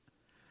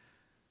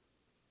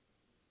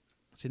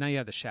 See, now you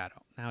have the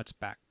shadow. Now it's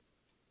back.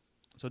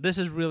 So this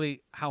is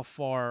really how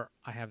far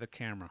I have the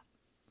camera.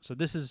 So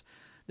this is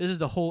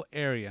the whole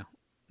area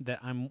that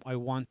I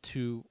want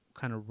to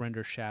kind of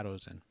render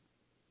shadows in.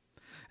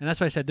 And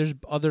that's why I said there's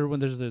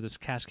this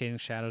cascading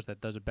shadows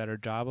that does a better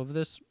job of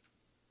this.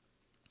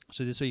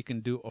 So this way you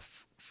can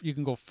you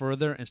can go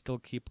further and still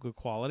keep good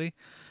quality.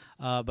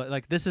 But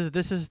like this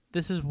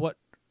is what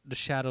the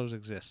shadows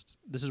exist.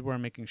 This is where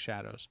I'm making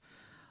shadows.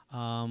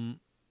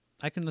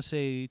 I can, let's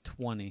say,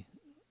 20.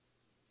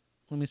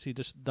 Let me see,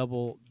 just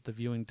double the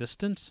viewing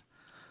distance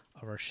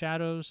of our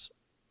shadows.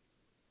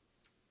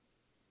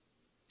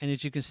 And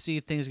as you can see,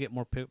 things get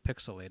more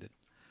pixelated.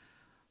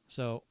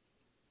 So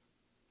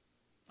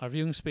our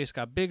viewing space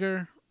got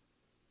bigger,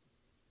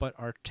 but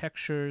our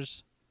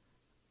textures,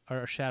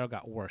 our shadow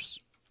got worse.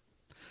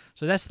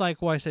 So that's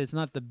like why I say this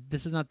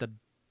is not the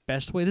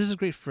best way. This is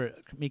great for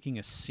making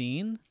a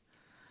scene,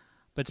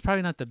 but it's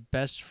probably not the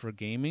best for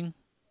gaming.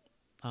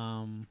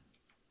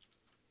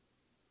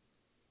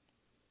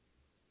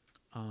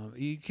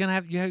 You don't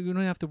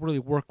have to really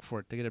work for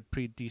it to get a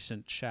pretty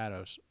decent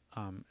shadows.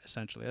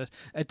 Essentially,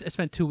 I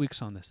spent 2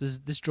 weeks on this.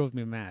 This drove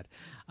me mad.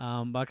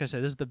 But like I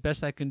said, this is the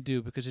best I can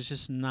do because it's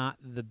just not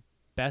the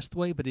best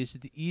way, but it's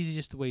the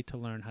easiest way to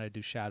learn how to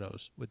do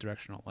shadows with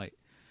directional light.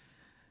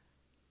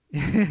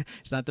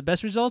 It's not the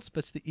best results, but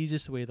it's the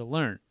easiest way to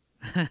learn.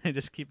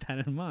 Just keep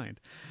that in mind.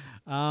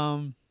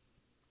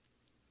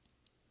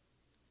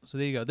 So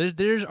there you go.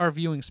 There's our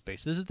viewing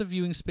space. This is the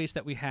viewing space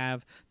that we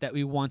have that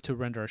we want to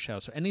render our shadow.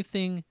 So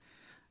anything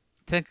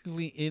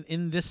technically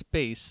in this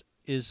space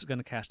is going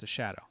to cast a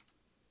shadow.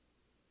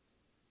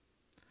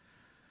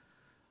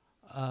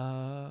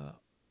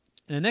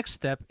 The next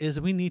step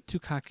is we need to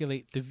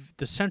calculate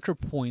the center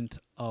point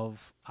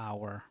of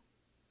our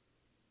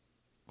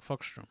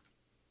frustum.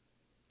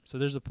 So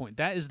there's the point.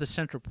 That is the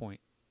center point,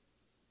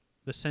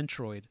 the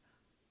centroid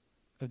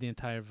of the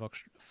entire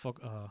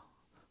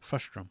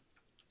frustum.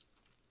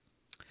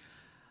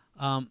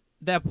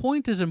 That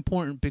point is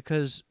important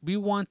because we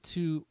want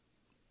to,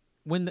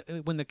 when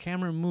the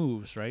camera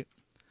moves, right?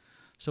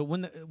 So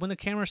when the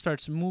camera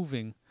starts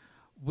moving,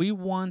 we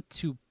want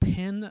to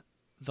pin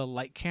the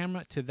light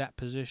camera to that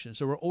position.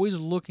 So we're always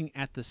looking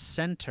at the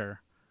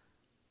center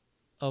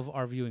of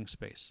our viewing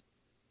space.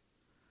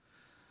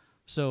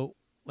 So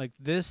like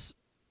this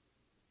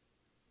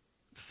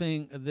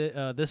thing,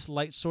 this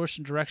light source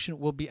and direction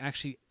will be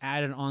actually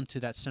added onto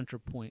that center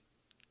point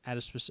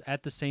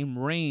at the same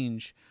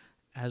range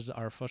as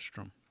our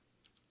frustum.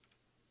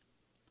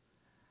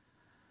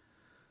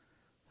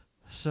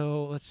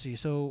 So let's see.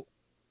 So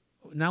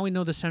now we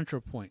know the center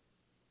point.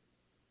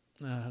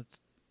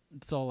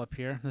 It's all up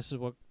here. This is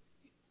what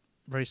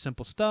very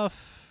simple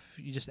stuff.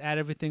 You just add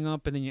everything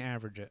up and then you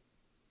average it.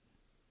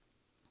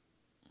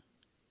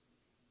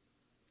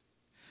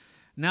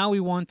 Now we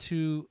want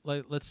to,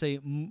 like, let's say,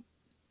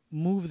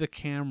 move the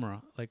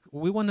camera. Like,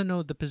 we want to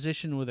know the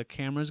position where the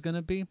camera is going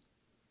to be.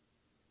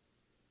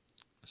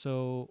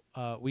 So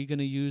we're going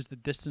to use the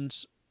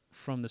distance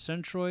from the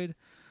centroid.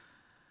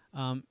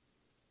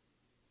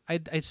 I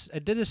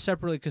did it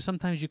separately because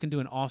sometimes you can do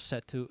an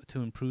offset to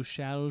improve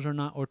shadows or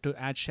not, or to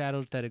add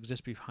shadows that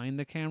exist behind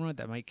the camera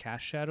that might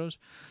cast shadows.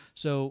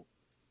 So,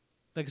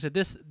 like I said,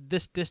 this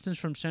distance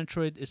from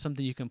centroid is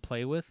something you can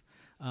play with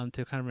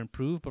to kind of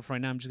improve. But for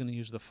right now, I'm just going to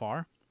use the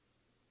far.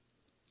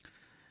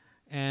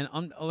 And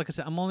like I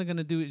said, I'm only going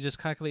to do is just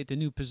calculate the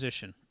new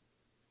position.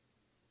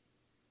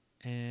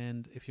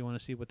 And if you want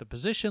to see what the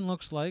position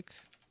looks like,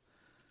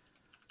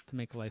 to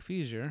make life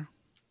easier,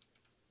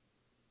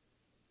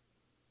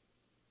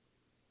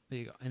 there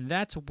you go. And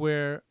that's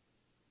where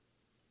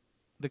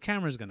the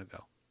camera is going to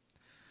go.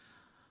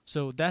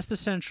 So that's the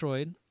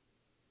centroid.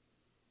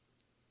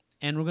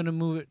 And we're going to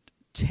move it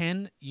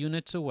 10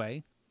 units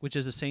away, which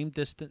is the same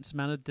distance,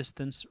 amount of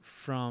distance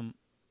from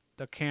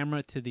the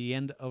camera to the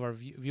end of our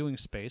viewing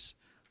space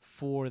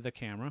for the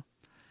camera.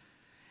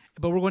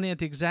 But we're going at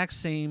the exact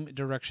same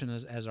direction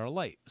as our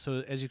light.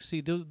 So as you can see,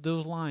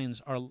 those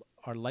lines are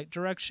our light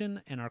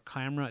direction, and our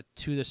camera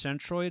to the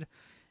centroid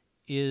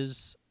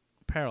is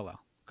parallel.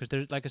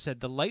 Because, like I said,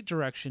 the light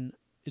direction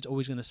is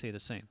always going to stay the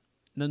same.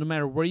 No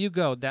matter where you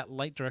go, that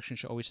light direction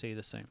should always stay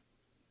the same.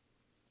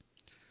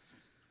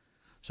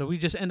 So we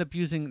just end up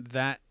using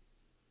that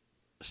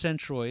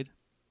centroid,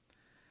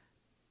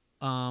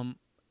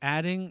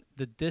 adding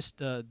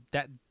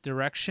that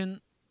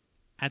direction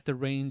at the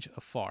range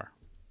of far.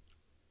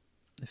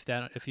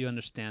 If you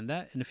understand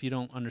that, and if you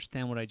don't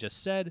understand what I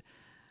just said,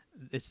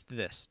 it's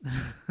this.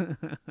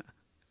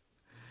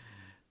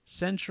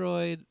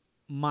 Centroid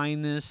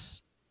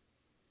minus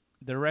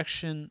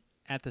direction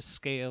at the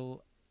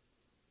scale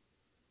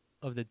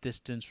of the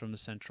distance from the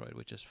centroid,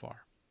 which is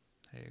far.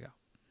 There you go.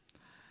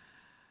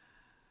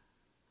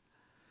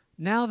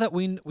 Now that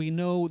we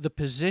know the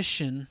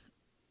position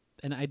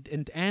and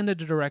the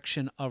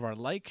direction of our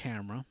light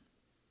camera,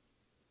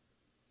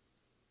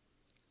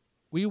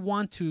 we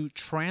want to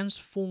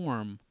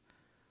transform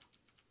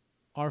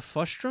our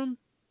frustum,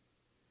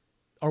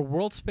 our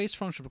world space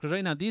function, because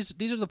right now these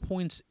are the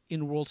points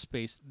in world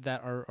space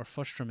that our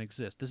frustum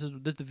exists. This is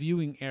the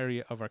viewing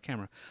area of our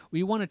camera.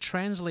 We want to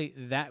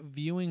translate that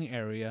viewing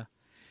area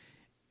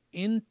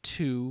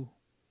into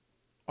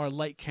our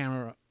light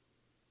camera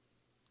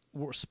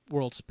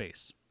world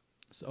space,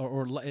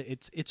 or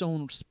its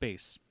own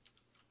space.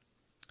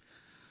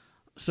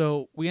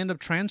 So we end up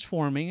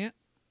transforming it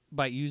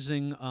by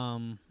using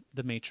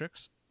the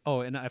matrix.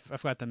 Oh, and I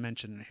forgot to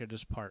mention here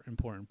this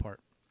important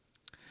part.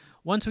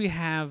 Once we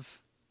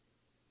have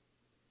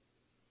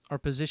our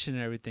position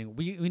and everything,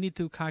 we need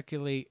to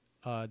calculate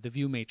the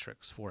view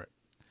matrix for it.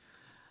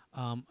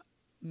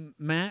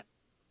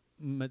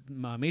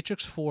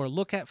 Matrix for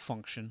look at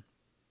function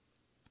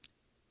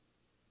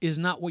is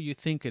not what you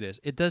think it is.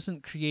 It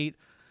doesn't create.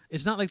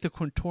 It's not like the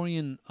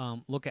Quantorian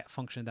look at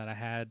function that I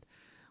had,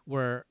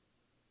 where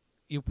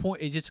you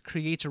point. It just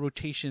creates a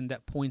rotation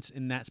that points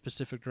in that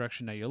specific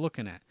direction that you're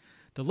looking at.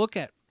 The look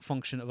at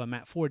function of a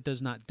Mat4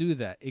 does not do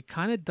that. It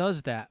kind of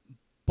does that,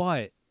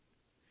 but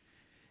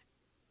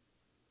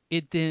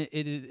it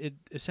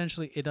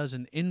essentially it does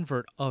an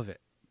invert of it,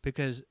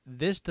 because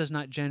this does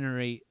not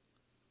generate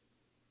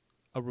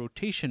a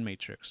rotation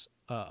matrix.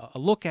 A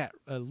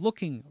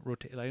looking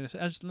rotation. Let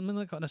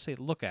me say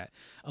look at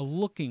a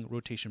looking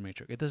rotation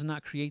matrix. It does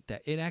not create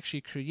that. It actually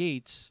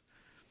creates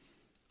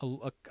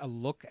a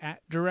look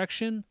at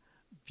direction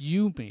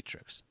view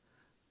matrix.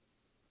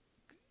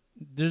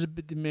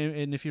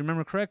 And if you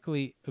remember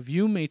correctly, a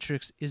view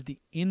matrix is the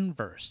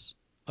inverse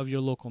of your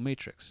local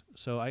matrix.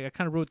 So I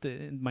kind of wrote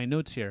in my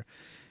notes here.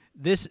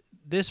 This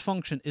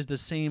function is the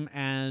same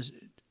as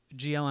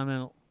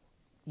GLML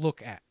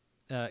look at.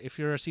 If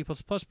you're a C++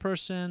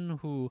 person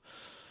who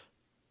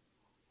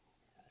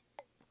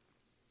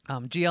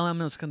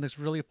GLML is kind of this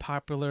really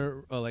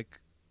popular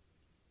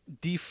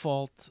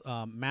default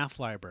math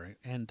library,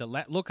 and the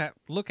look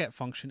at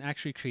function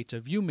actually creates a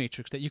view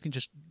matrix that you can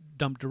just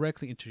dump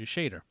directly into your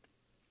shader.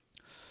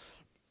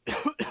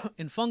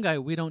 In Fungi,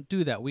 we don't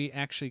do that. We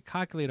actually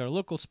calculate our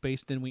local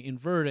space, then we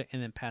invert it,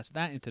 and then pass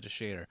that into the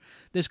shader.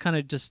 This kind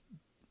of just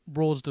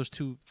rolls those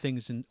two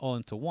things all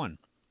into one.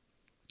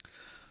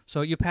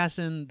 So you pass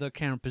in the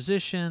camera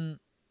position.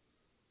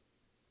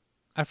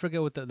 I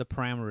forget what the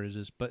parameters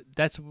is, but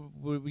that's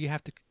where we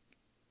have to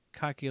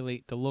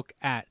calculate the look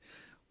at,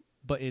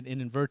 but it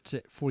inverts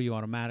it for you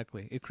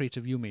automatically. It creates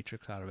a view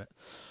matrix out of it.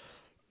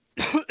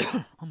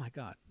 Oh my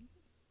God.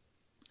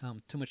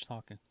 Too much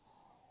talking.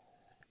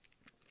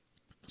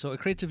 So it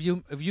creates a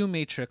view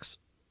matrix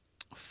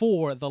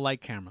for the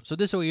light camera. So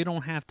this way we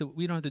don't have to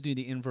do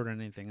the invert or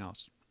anything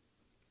else.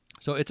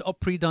 So it's all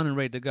pre-done and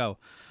ready to go.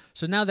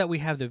 So now that we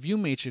have the view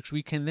matrix,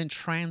 we can then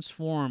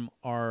transform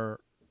our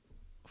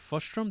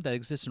frustum that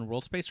exists in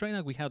world space right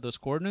now. We have those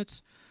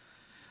coordinates.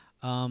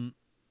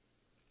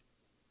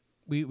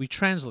 We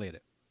translate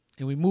it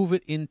and we move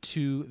it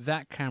into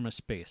that camera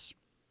space.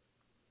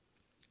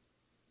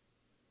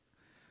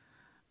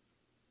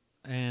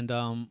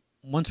 And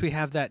once we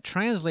have that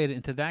translated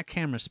into that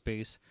camera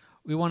space,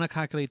 we want to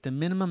calculate the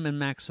minimum and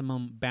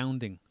maximum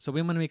bounding. So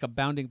we want to make a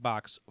bounding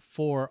box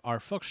for our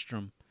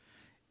frustum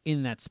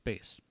in that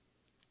space.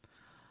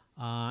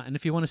 And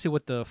if you want to see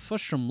what the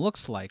frustum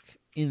looks like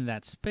in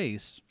that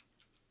space,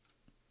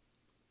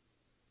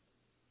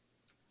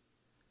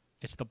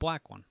 it's the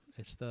black one.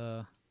 It's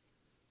the...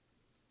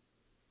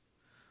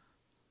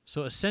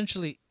 So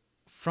essentially,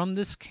 from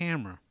this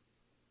camera,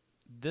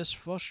 this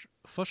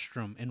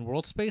frustum in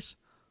world space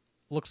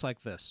looks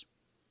like this.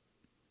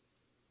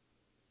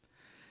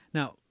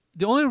 Now,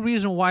 the only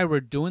reason why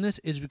we're doing this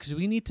is because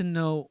we need to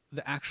know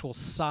the actual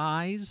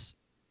size,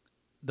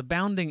 the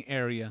bounding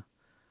area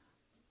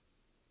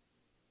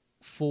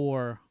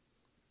for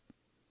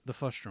the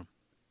frustum,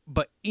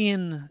 but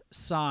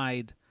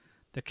inside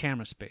the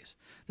camera space.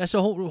 That's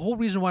the whole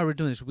reason why we're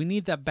doing this. We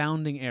need that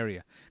bounding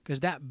area, because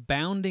that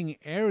bounding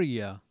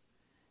area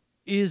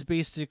is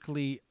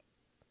basically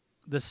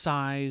the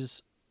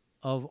size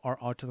of our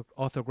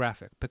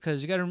orthographic.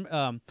 Because you got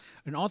an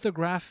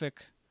orthographic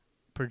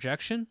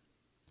projection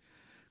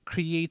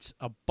creates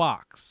a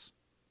box,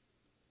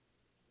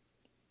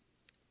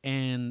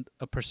 and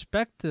a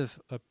perspective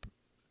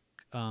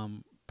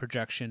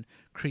projection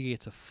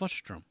creates a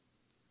frustum.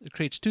 It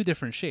creates two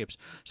different shapes.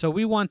 So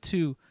we want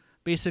to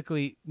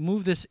basically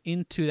move this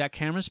into that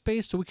camera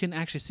space so we can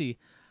actually see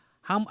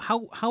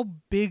how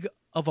big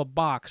of a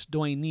box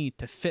do I need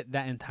to fit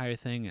that entire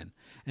thing in.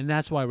 And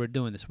that's why we're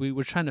doing this.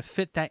 We're trying to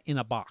fit that in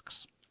a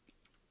box.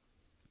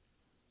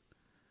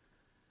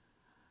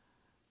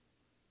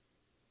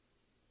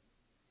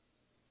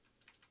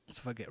 So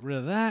if I get rid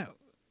of that.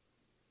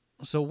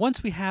 So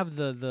once we have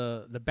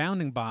the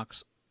bounding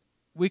box,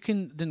 we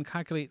can then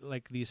calculate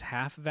like these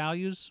half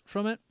values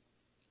from it.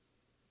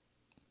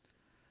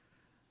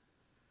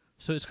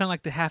 So it's kind of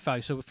like the half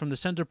value. So from the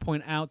center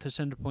point out to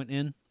center point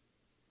in.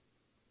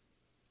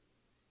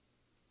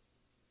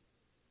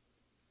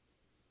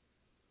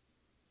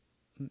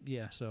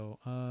 Yeah, so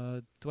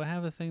do I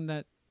have a thing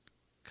that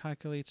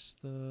calculates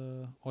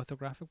the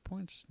orthographic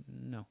points?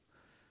 No.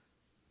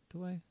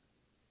 Do I?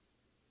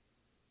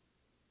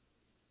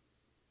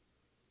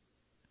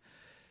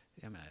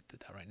 Yeah, I'm going to do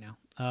that right now.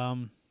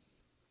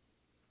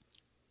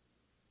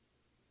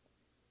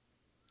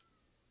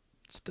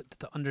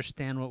 To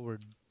understand what we're...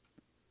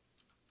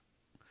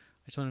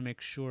 I just want to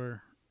make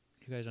sure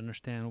you guys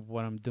understand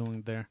what I'm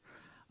doing there.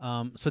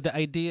 So the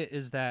idea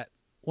is that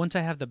once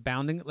I have the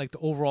bounding, like the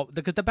overall...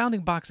 Because the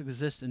bounding box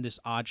exists in this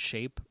odd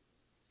shape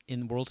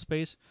in world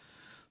space.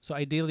 So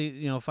ideally,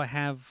 you know, if I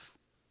have...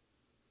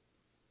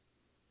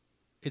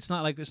 It's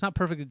not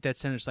perfectly dead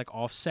center, it's like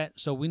offset.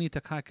 So we need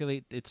to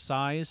calculate its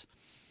size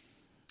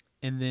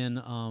and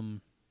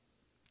then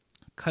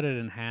cut it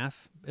in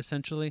half,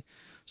 essentially.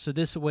 So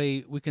this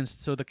way we can...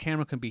 So the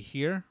camera can be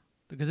here,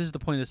 because this is the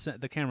point of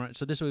the camera.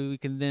 So this way we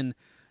can then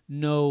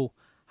know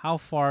how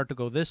far to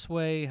go this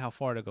way, how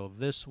far to go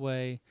this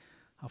way,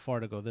 how far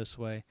to go this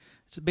way.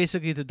 It's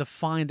basically to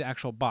define the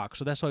actual box.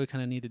 So that's why we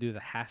kind of need to do the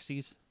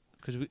halfsies,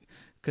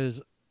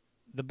 because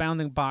the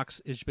bounding box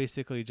is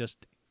basically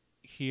just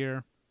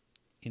here,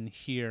 in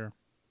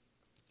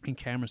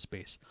camera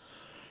space,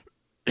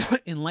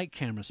 in light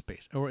camera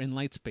space, or in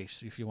light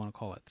space, if you want to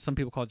call it. Some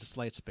people call it just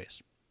light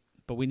space.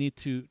 But we need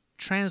to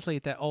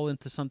translate that all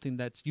into something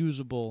that's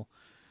usable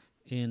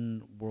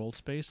in world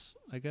space,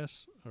 I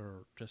guess,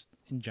 or just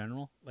in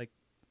general, like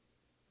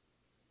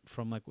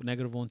from like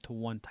 -1 to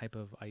 1 type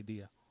of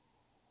idea.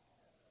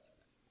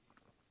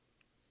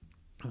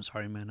 I'm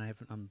sorry, man.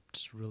 I'm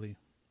just really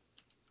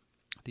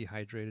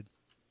dehydrated.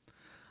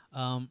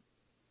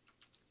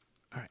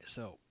 All right,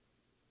 so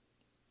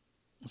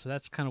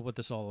that's kind of what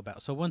this is all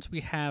about. So once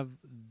we have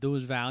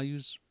those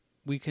values,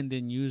 we can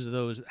then use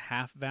those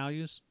half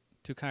values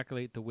to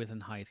calculate the width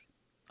and height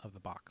of the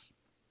box.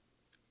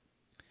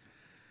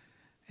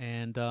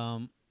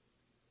 And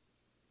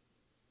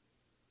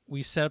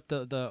we set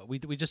up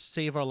we just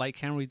save our light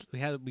camera.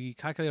 We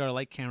calculate our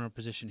light camera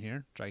position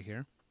here, right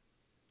here.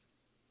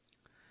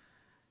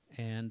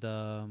 And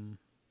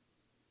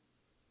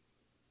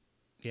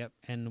yep,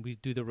 and we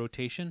do the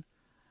rotation.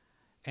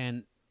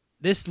 And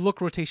this look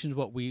rotation is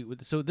what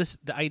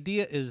the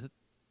idea is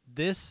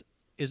this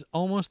is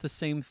almost the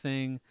same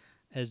thing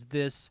as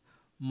this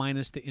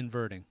minus the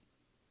inverting.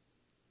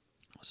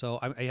 So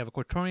I have a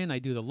quaternion, I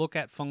do the look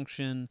at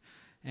function,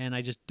 and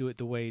I just do it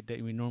the way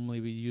that we normally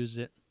use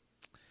it.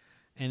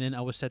 And then I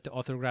will set the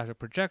orthographic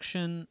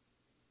projection,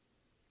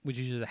 which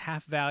uses the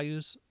half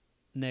values,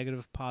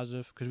 negative,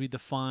 positive, because we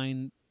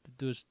define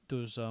those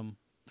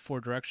 4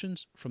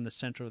 directions from the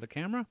center of the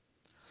camera.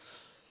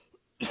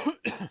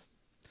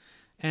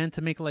 And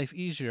to make life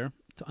easier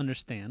to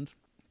understand,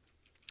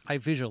 I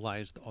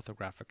visualized the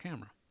orthographic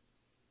camera.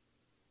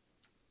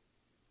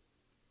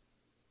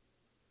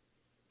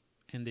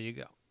 And there you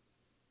go.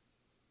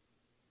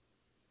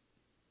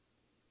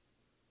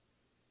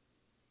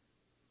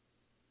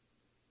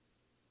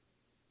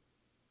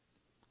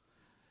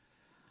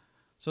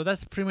 So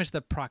that's pretty much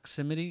the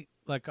proximity.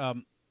 Like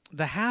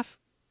the half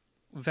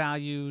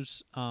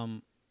values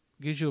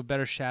gives you a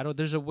better shadow.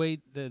 There's a way.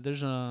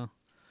 There's a.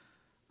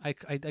 I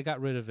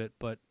got rid of it,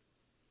 but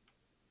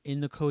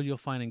in the code you'll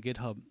find in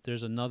GitHub,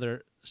 there's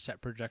another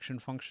set projection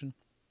function.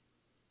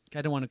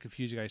 I don't want to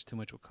confuse you guys too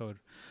much with code,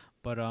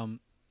 but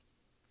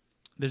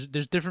there's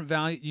different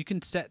value. You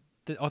can set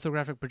the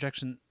orthographic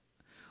projection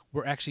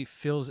where it actually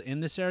fills in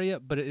this area,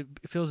 but it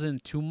fills in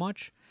too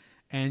much,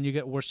 and you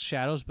get worse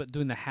shadows. But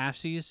doing the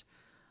halfsies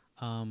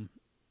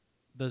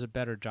does a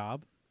better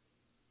job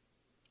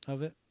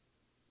of it.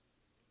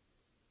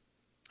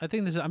 I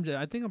think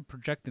I'm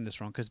projecting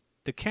this wrong because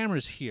the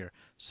camera's here,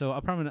 so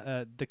I'll probably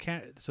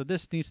so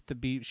this needs to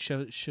be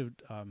shoved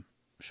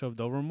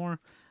over more.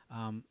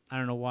 I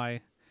don't know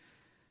why.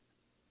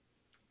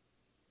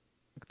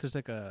 There's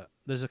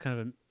a kind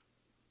of a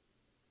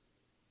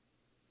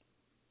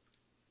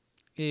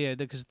yeah,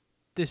 because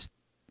this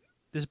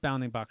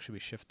bounding box should be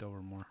shifted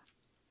over more.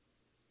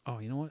 Oh,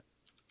 you know what?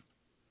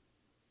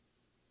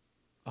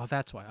 Oh,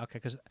 that's why. Okay,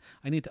 because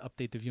I need to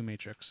update the view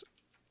matrix.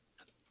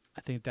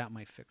 I think that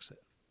might fix it.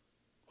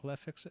 Will that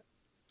fix it?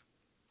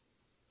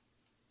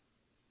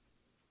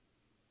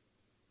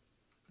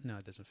 No,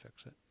 it doesn't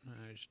fix it.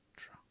 I just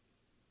try.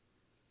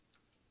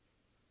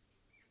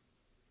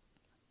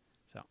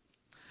 So,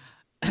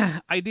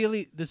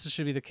 ideally, this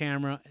should be the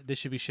camera. This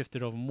should be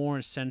shifted over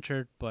more,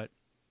 centered. But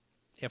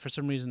yeah, for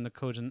some reason, the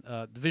code and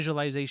the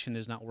visualization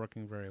is not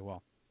working very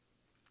well.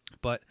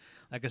 But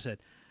like I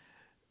said,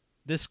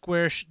 this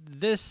square,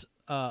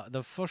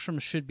 the frustum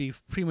should be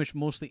pretty much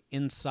mostly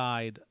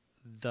inside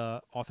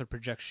the author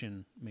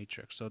projection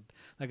matrix. So,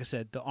 like I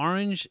said, the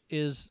orange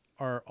is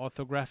our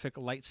orthographic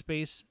light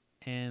space,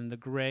 and the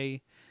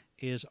gray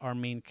is our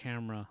main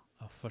camera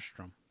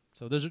frustum.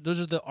 So those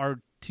are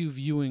our two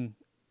viewing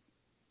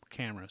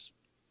cameras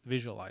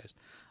visualized,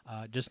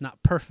 just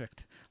not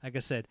perfect. Like I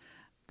said,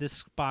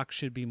 this box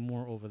should be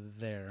more over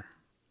there.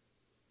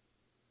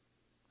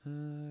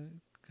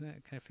 Can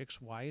I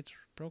fix why it's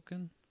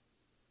broken?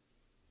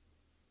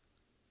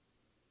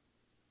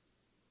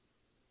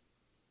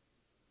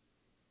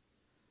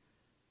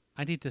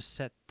 I need to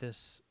set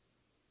this.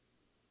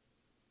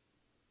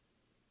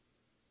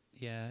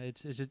 Yeah, it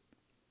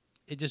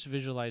just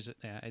visualize it.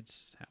 Yeah,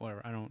 it's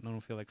whatever. I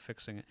don't feel like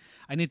fixing it.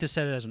 I need to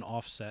set it as an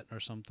offset or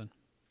something.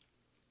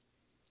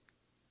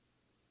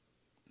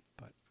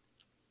 But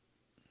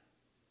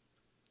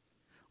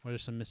or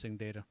there's some missing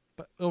data.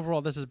 But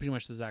overall, this is pretty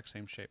much the exact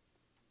same shape.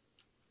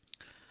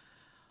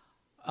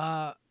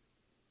 And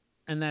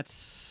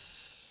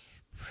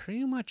that's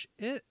pretty much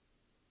it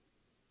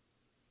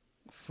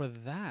for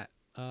that.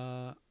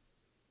 And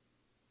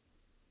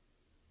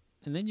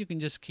then you can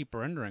just keep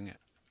rendering it.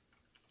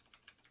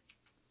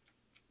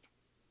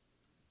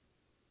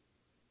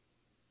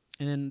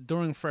 And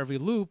then for every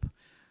loop,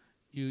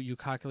 you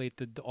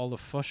calculate all the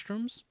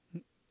frustrums,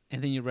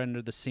 and then you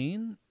render the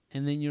scene,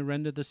 and then you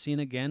render the scene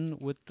again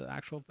with the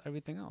actual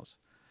everything else.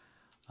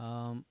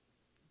 Let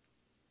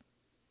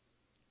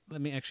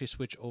me actually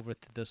switch over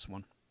to this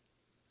one,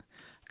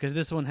 because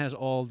this one has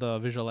all the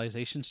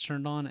visualizations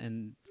turned on,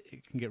 and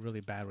it can get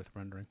really bad with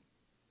rendering.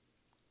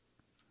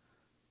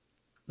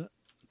 What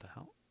the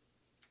hell?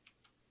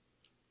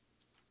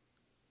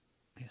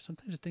 Yeah,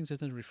 sometimes the things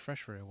doesn't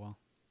refresh very well.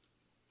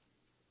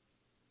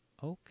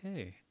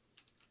 Okay.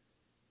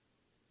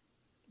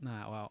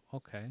 Nah, well,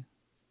 okay.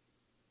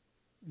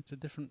 It's a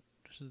different...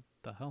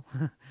 the hell?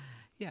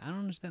 Yeah, I don't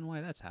understand why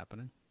that's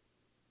happening.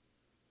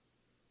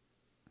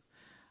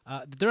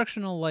 The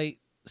directional light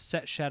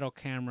set shadow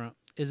camera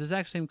is the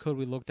exact same code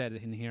we looked at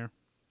in here.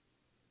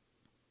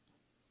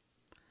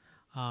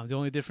 The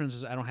only difference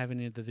is I don't have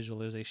any of the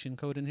visualization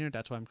code in here.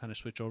 That's why I'm trying to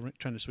switch over.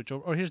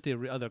 Or here's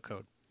the other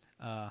code.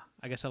 I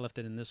guess I left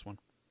it in this one.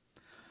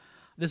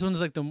 This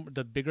one's like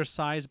the bigger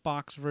size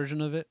box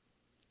version of it,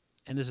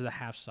 and this is the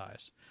half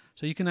size.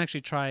 So you can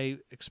actually try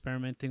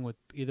experimenting with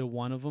either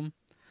one of them.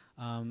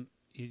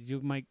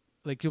 You'll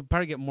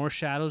probably get more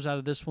shadows out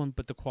of this one,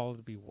 but the quality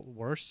will be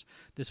worse.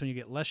 This one you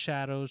get less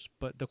shadows,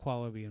 but the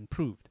quality will be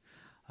improved.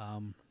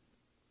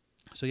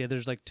 So yeah,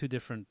 there's like two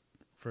different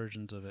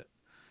versions of it.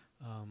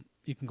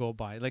 You can go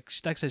by. Like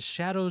I said,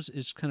 shadows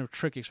is kind of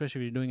tricky,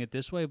 especially if you're doing it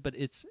this way, but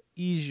it's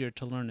easier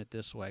to learn it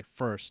this way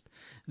first,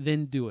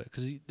 then do it.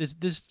 Because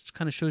this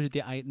kind of shows you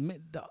the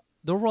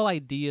overall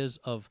ideas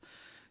of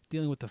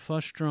dealing with the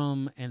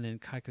frustum and then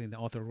calculating the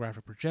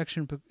orthographic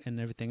projection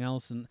and everything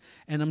else. And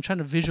I'm trying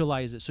to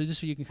visualize it. So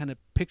just so you can kind of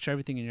picture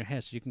everything in your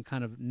head so you can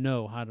kind of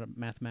know how to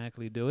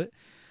mathematically do it.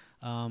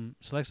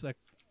 So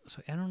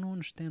I don't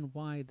understand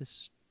why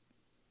this...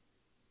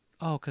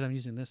 Oh, because I'm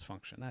using this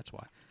function. That's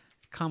why.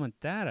 Comment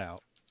that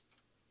out,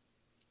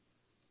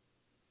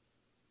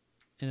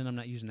 and then I'm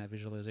not using that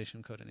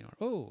visualization code anymore.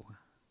 Oh,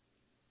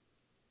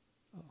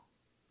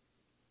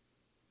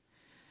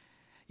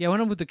 Yeah, when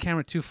I move the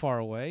camera too far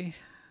away,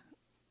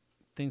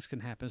 things can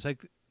happen. It's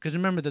like, because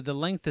remember that the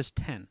length is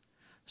 10.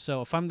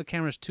 So if the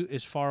camera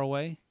is far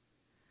away,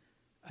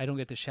 I don't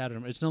get the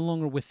shadow. It's no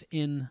longer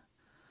within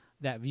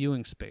that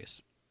viewing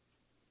space.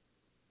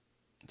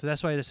 So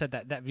that's why I said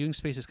that viewing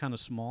space is kind of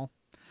small.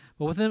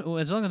 But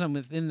as long as I'm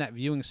within that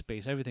viewing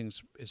space, everything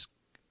is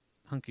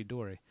hunky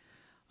dory.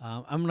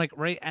 I'm like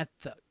right at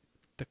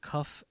the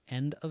cuff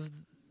end of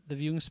the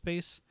viewing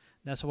space.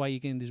 That's why you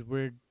get these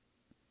weird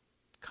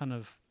kind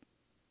of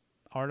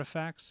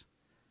artifacts.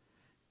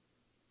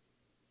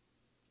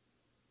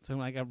 So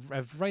like I'm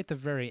right at the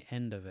very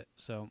end of it.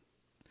 So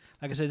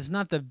like I said, it's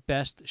not the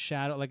best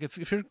shadow. Like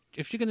if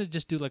you're gonna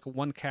just do like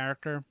one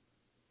character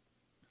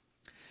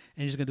and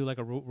you're just gonna do like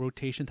a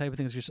rotation type of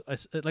thing, it's just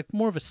like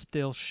more of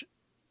a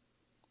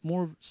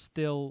more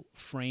still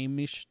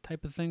frame-ish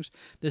type of things.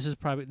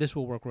 This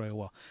will work really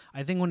well.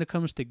 I think when it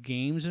comes to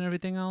games and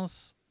everything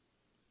else,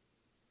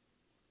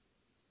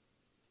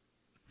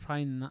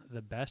 probably not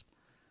the best.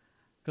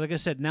 Like I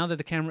said, now that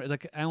the camera,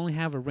 like I only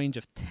have a range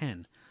of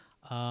 10.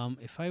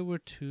 If I were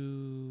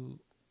to,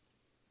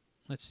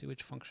 let's see,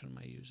 which function am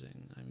I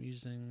using? I'm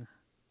using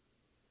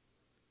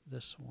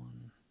this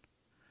one.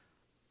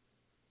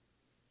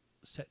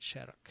 Set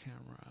shadow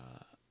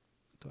camera.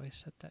 Do I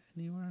set that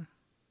anywhere?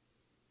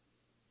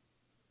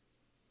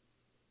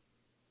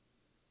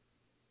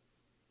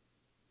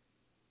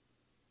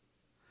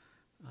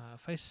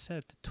 If I set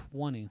it to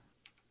 20,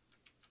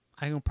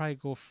 I can probably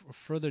go a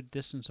further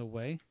distance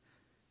away.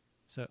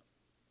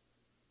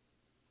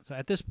 So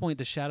at this point,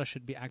 the shadow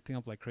should be acting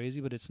up like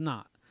crazy, but it's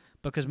not,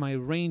 because my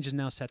range is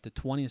now set to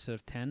 20 instead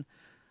of 10.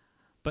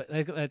 But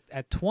like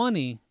at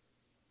 20,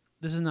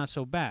 this is not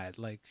so bad.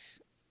 Like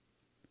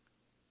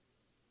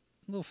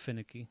a little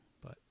finicky,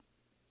 but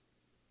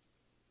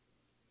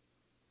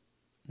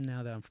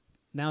now that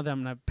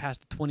I'm not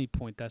past the 20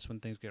 point, that's when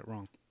things get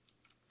wrong.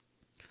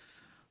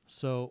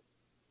 So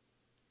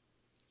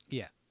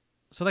yeah.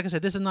 So like I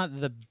said, this is not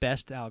the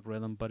best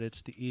algorithm, but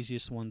it's the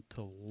easiest one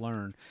to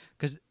learn,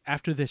 because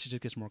after this, it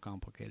just gets more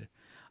complicated.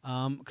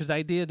 Because the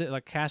idea that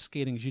like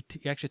cascading is you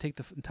actually take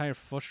the entire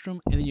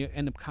frustum and then you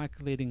end up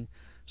calculating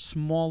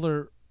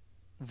smaller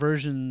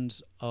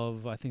versions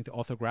of, I think, the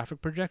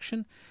orthographic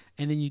projection,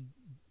 and then you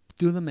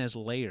do them as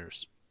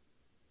layers.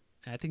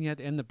 And I think you have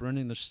to end up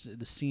running the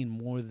scene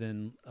more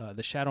than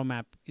the shadow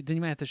map. Then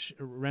you might have to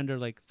render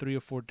like 3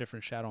 or 4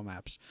 different shadow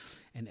maps,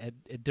 and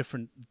at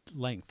different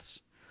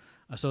lengths.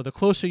 So the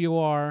closer you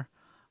are,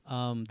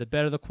 the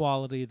better the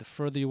quality. The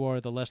further you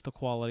are, the less the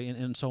quality,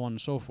 and so on and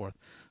so forth.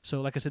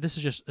 So like I said, this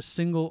is just a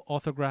single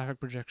orthographic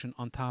projection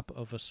on top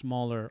of a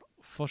smaller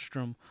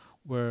frustum,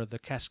 where the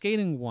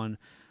cascading one,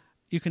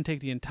 you can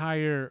take the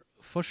entire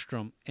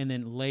frustum and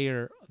then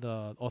layer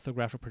the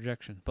orthographic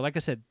projection. But like I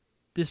said,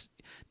 this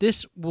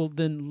will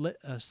then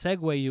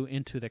segue you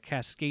into the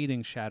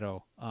cascading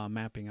shadow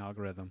mapping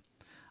algorithm.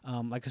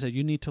 Like I said,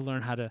 you need to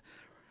learn how to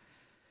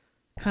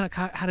how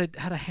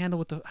to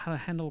handle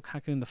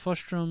calculating the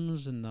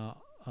frustrums and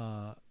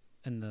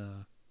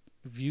the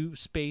view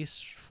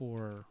space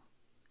for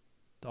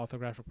the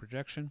orthographic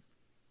projection.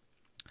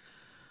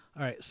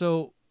 All right,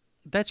 so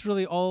that's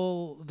really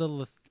all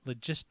the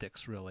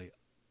logistics really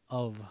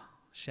of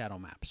shadow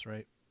maps,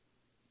 right?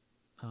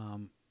 I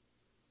don't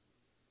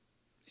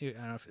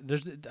know if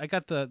I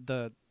got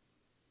the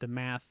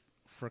math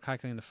for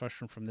calculating the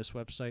frustrum from this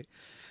website.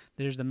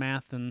 There's the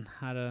math and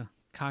how to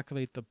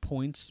calculate the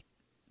points.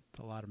 It's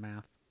a lot of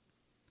math.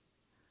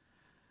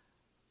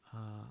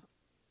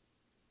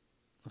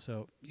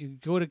 So you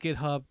go to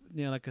GitHub,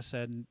 like I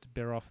said,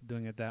 better off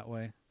doing it that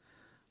way.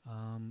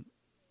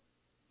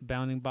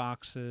 Bounding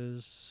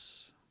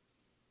boxes.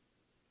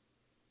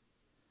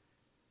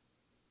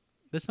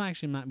 This might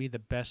actually not be the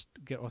best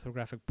get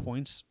orthographic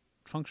points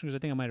function, because I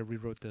think I might have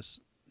rewrote this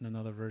in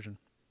another version.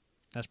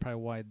 That's probably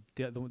why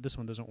this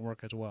one doesn't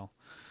work as well.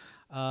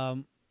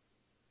 And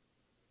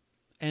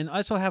I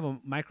also have a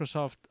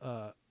Microsoft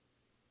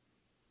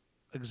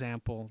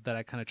example that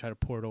I kind of try to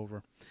port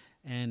over,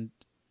 and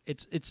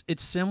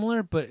it's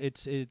similar, but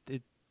it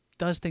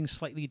does things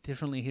slightly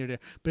differently here and there,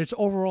 but it's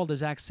overall the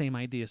exact same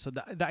idea. So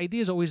the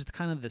idea is always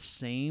kind of the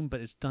same, but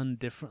it's done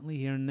differently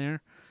here and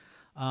there.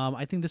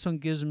 I think this one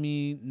gives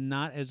me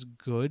not as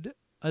good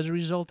as a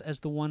result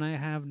as the one I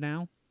have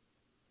now.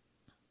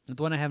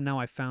 The one I have now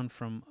I found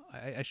from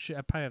I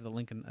probably have the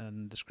link in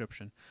the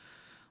description,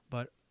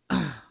 but.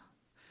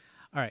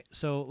 All right,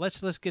 so let's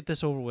get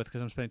this over with,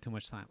 because I'm spending too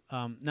much time.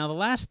 Now, the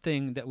last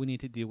thing that we need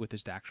to deal with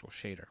is the actual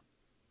shader.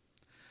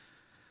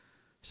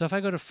 So if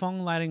I go to Feng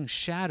Lighting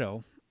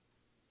Shadow,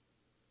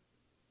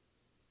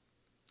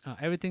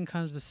 everything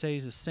comes to say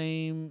is the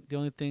same. The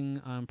only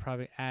thing I'm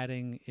probably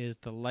adding is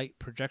the light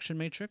projection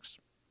matrix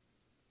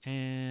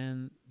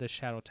and the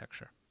shadow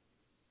texture.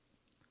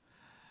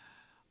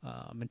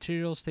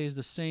 Material stays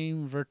the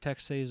same.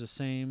 Vertex stays the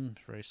same.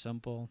 It's very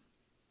simple.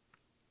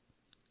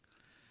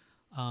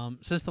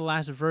 Since the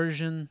last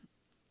version,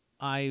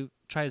 I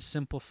try to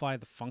simplify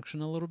the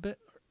function a little bit,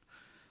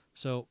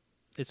 so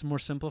it's more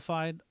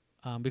simplified.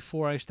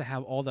 Before, I used to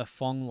have all the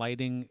Feng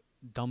lighting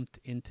dumped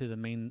into the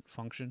main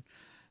function.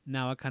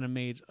 Now I kind of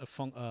made a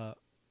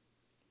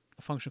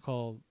function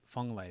called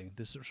func lighting.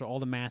 So all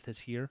the math is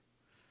here.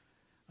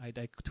 I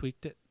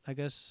tweaked it, I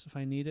guess, if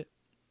I need it.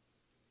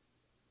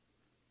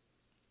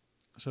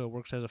 So it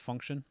works as a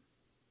function.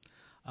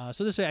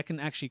 So this way I can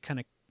actually kind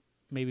of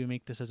maybe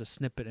make this as a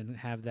snippet and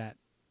have that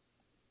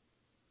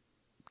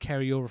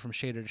carry over from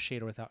shader to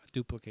shader without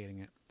duplicating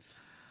it.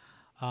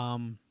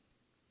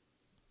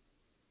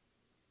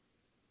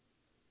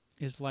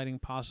 Is lighting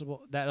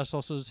possible? That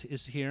also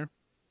is here.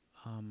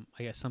 I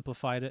guess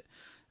simplified it.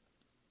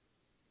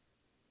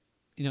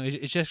 You know,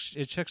 it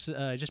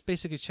just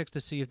basically checks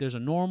to see if there's a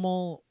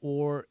normal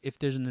or if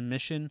there's an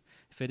emission.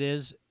 If it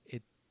is,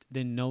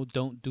 then no,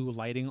 don't do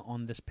lighting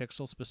on this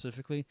pixel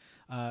specifically.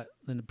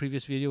 In the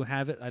previous video,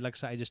 have it. Like I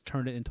said, I just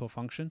turned it into a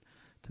function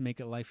to make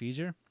it life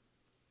easier.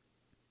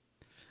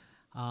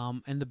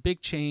 And the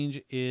big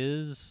change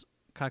is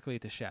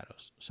calculate the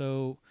shadows.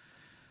 So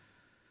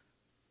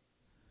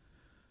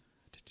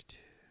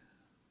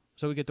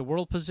we get the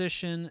world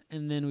position,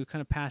 and then we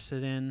kind of pass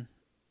it in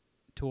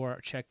to our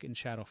check and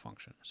shadow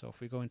function. So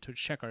if we go into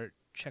check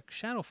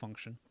shadow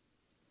function,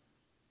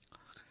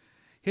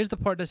 here's the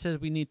part that says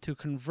we need to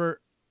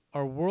convert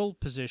our world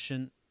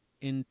position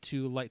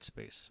into light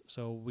space.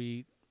 So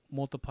we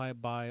multiply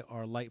it by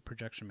our light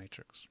projection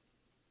matrix.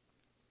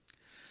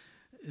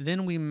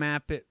 Then we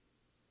map it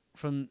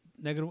from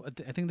negative,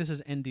 I think this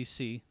is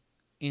NDC,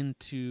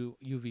 into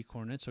UV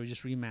coordinates. So we're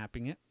just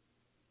remapping it.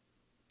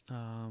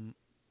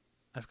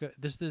 I've got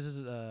this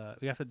is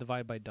we have to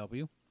divide by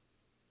W,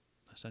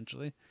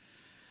 essentially.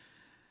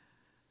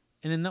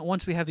 And then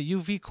once we have the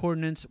UV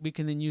coordinates, we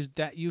can then use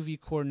that UV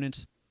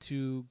coordinates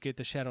to get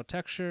the shadow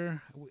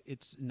texture.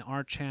 It's in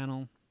our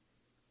channel.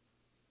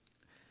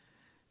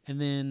 And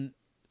then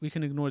we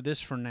can ignore this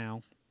for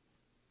now.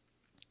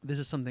 This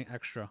is something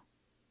extra.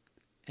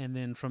 And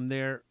then from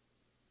there,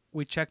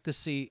 we check to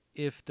see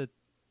if the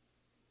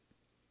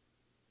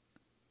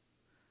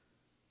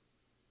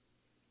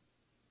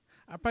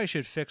I probably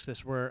should fix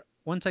this where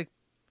once I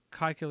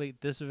calculate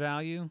this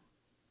value,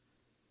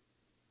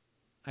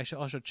 I should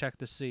also check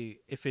to see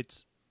if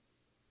it's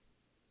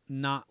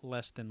not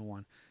less than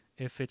 1.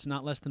 If it's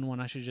not less than 1,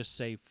 I should just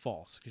say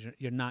false because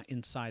you're not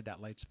inside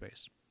that light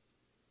space.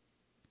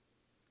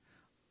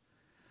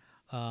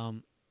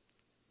 Because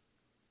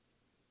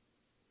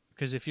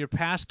if you're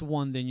past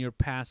 1, then you're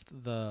past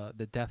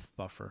the depth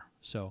buffer.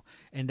 So,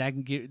 and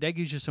that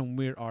gives you some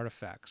weird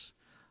artifacts.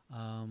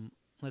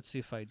 Let's see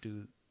if I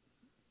do.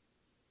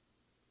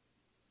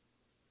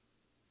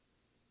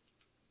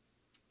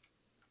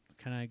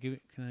 Can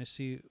I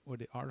see where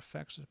the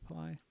artifacts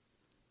apply?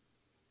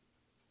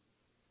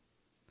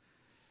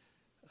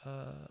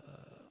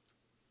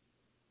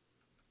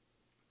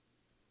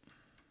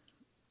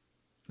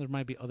 There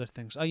might be other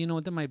things. Oh, you know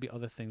what? There might be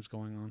other things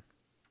going on.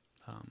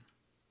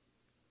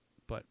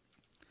 But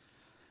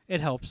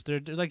it helps.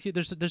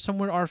 There's some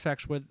weird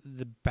artifacts where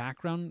the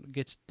background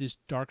gets this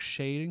dark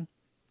shading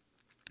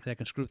that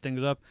can screw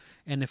things up.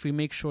 And if we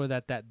make sure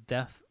that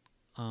depth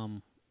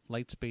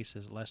light space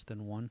is less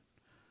than 1.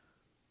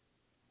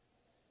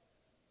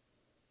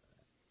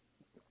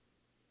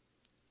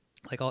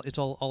 Like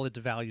all its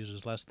values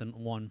is less than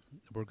 1,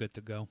 we're good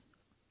to go.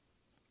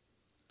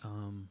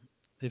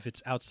 If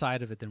it's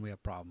outside of it, then we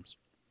have problems.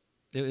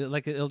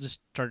 It'll just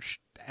start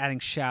adding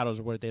shadows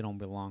where they don't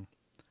belong.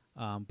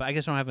 But I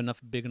guess I don't have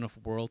big enough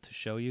world to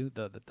show you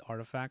the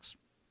artifacts.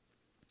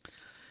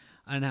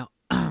 And now,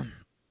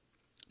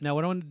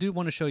 what I want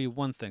to show you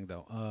one thing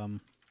though.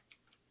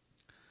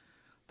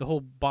 The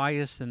whole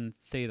bias and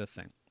theta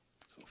thing.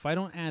 If I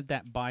don't add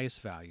that bias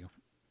value,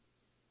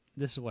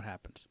 this is what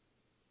happens.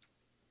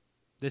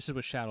 This is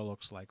what shadow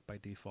looks like by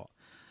default.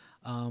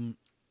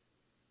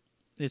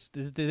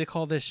 They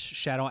call this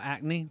shadow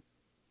acne,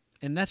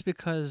 and that's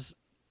because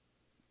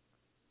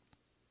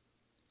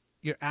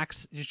you're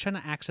trying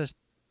to access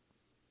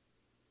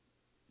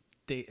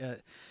it's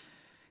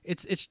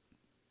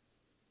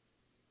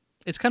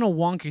kind of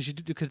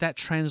wonky because that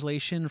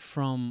translation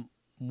from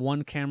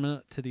one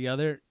camera to the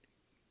other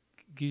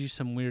gives you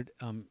some weird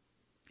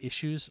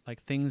issues.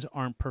 Like things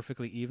aren't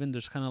perfectly even.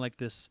 There's kind of like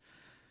this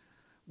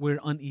weird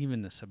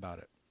unevenness about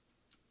it.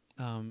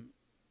 And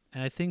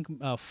I think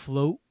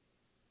float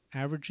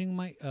averaging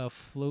might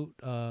float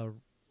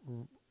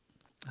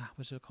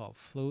what's it called?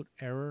 Float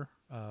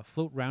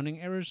rounding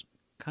errors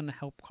kind of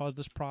help cause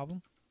this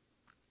problem.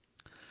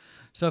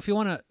 So if you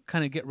want to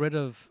kind of get rid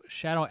of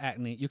shadow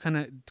acne, you kind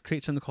of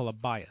create something called a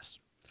bias.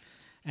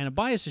 And a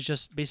bias is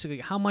just basically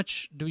how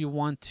much do you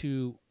want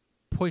to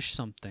push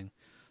something.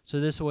 So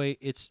this way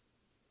it's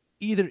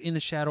either in the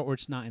shadow or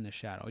it's not in the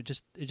shadow. It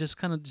just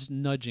kind of just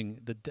nudging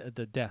the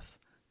depth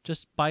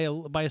just by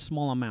a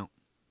small amount.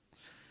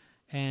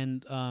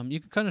 And you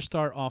can kind of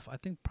start off, I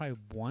think probably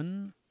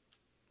 1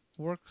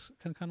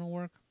 can kind of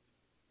work.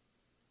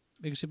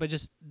 You can see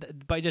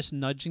by just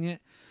nudging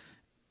it,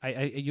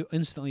 you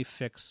instantly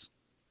fix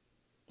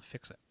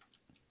it.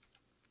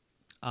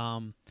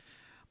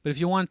 But if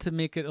you want to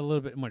make it a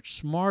little bit much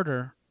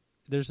smarter,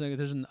 there's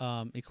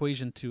an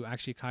equation to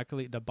actually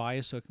calculate the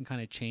bias, so it can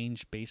kind of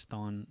change based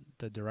on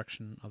the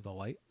direction of the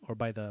light, or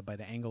by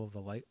the angle of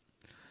the light.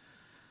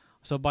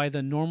 So by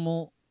the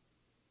normal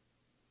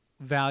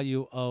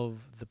value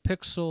of the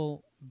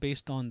pixel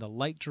based on the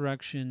light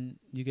direction,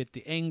 you get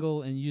the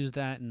angle, and use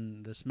that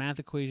in this math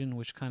equation,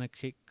 which kind of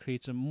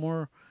creates a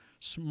more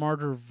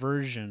smarter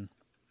version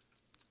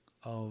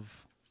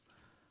of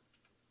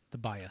the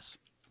bias.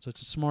 So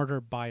it's a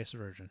smarter bias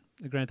version.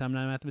 Granted, I'm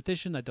not a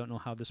mathematician. I don't know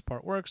how this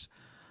part works,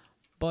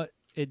 but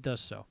it does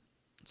so.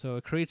 So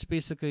it creates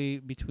basically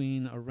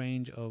between a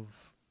range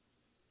of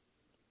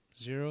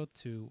 0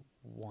 to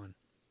 1.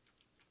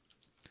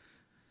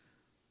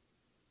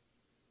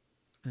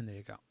 And there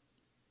you go.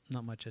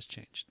 Not much has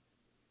changed.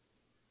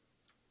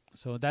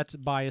 So that's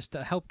bias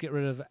to help get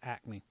rid of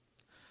acne.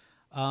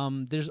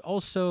 There's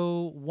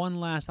also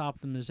one last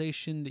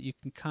optimization that you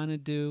can kind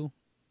of do,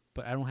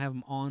 but I don't have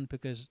them on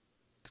because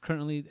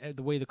currently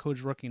the way the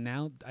code's working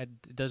now,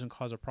 it doesn't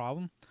cause a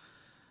problem.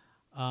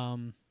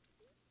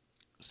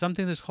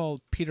 Something that's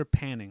called Peter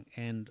Panning,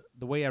 and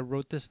the way I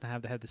wrote this and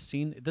have the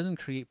scene, it doesn't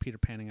create Peter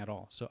Panning at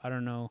all. So I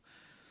don't know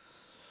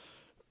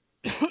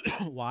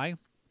why.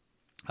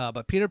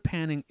 But Peter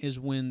Panning is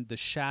when the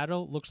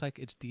shadow looks like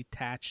it's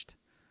detached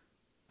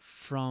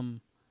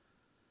from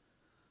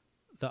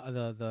the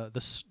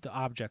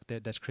object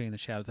that's creating the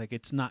shadow. It's like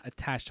it's not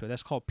attached to it.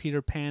 That's called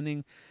Peter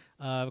Panning,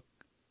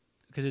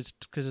 because it's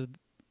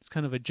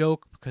kind of a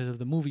joke, because of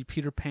the movie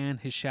Peter Pan.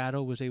 His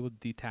shadow was able to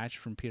detach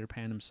from Peter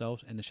Pan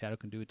himself, and the shadow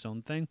can do its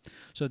own thing.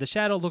 So the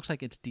shadow looks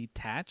like it's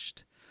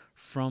detached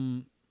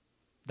from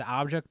the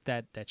object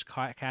that's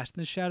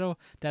casting the shadow.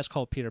 That's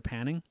called Peter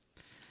Panning.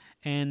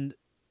 And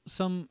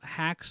some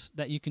hacks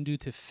that you can do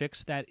to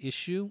fix that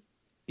issue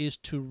is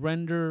to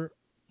render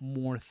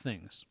more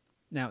things.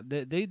 Now,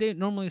 they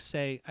normally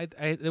say,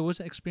 I was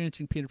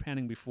experiencing Peter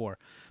Panning before,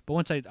 but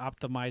once I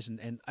optimized,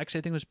 and actually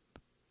I think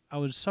I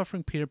was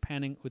suffering Peter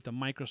Panning with the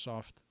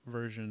Microsoft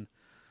version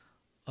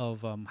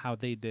of how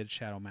they did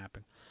shadow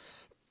mapping.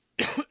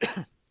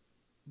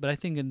 But I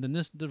think in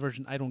the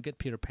version, I don't get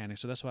Peter Panning,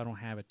 so that's why I don't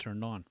have it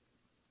turned on.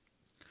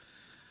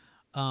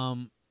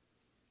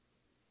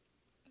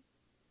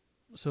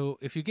 So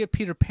if you get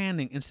Peter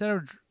Panning, instead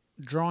of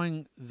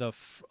drawing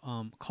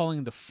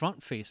calling the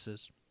front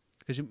faces,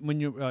 because when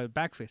you're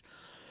back face,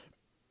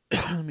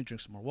 let me drink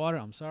some more water.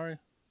 I'm sorry.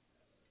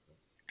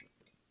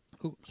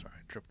 Ooh, sorry,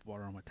 I dripped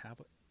water on my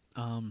tablet.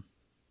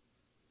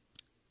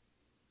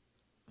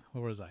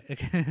 Where was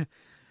I?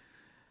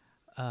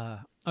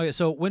 Okay,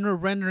 so when we're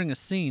rendering a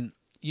scene,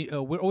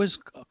 we're always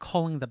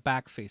calling the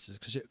back faces,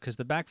 because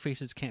the back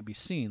faces can't be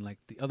seen. Like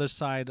the other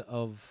side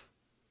of,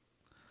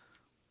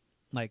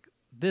 like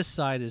this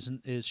side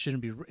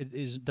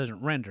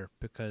doesn't render,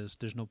 because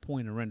there's no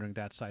point in rendering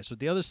that side. So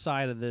the other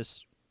side of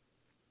this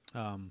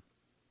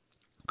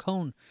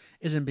cone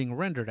isn't being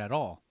rendered at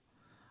all.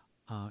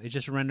 It's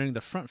just rendering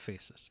the front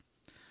faces.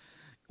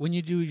 When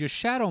you do your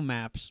shadow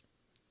maps,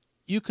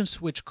 you can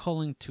switch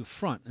culling to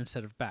front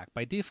instead of back.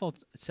 By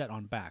default, it's set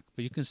on back,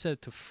 but you can set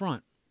it to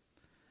front.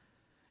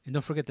 And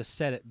don't forget to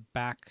set it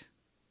back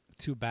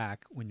to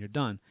back when you're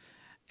done.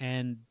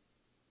 And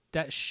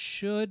that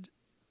should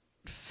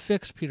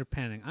fix Peter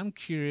Panning. I'm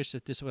curious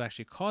if this would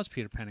actually cause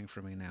Peter Panning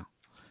for me now,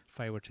 if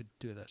I were to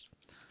do this.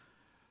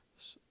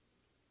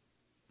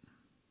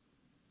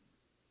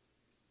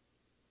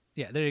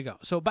 Yeah, there you go.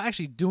 So by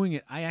actually doing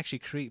it, I actually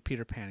create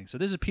Peter Panning. So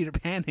this is Peter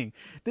Panning.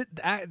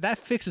 That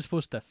fix is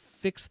supposed to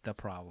fix the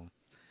problem.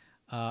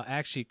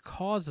 Actually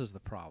causes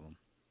the problem.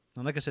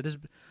 And like I said, this,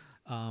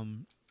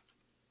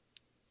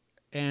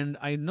 and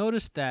I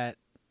noticed that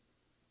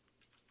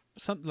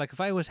like if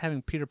I was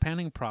having Peter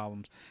Panning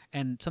problems,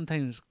 and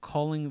sometimes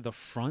calling the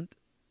front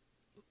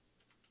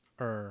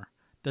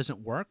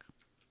doesn't work,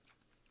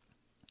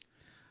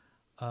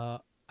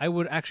 I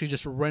would actually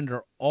just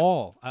render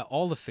all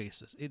the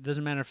faces. It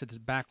doesn't matter if it's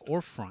back or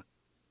front.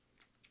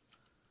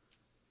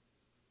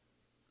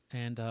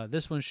 And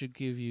this one should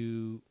give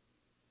you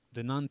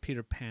the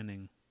non-Peter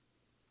Panning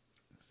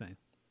thing.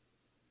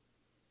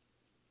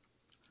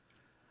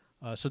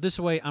 So this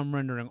way I'm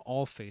rendering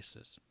all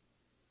faces.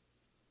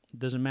 It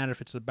doesn't matter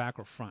if it's the back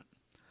or front.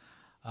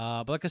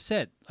 But like I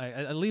said,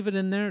 I leave it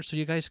in there so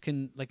you guys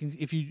can, like,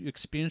 if you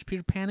experience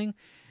Peter Panning,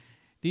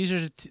 these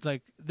are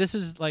this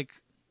is like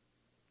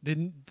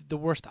the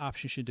worst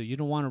option you should do. You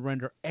don't want to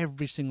render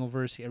every single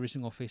verse, every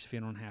single face if you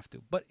don't have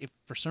to. But if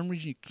for some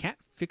reason you can't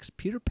fix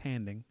Peter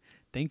Panning,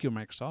 thank you,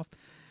 Microsoft.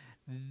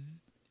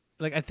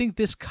 Like, I think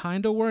this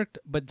kind of worked,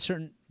 but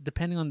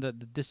depending on the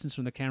distance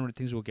from the camera,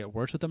 things will get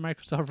worse with the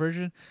Microsoft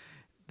version.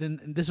 Then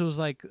this was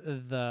like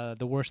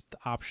the worst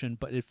option,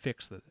 but it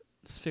fixed it.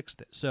 It's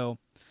fixed it. So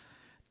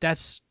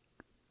that's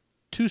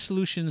two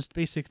solutions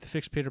basically to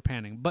fix Peter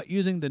Panning. But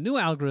using the new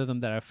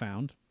algorithm that I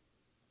found,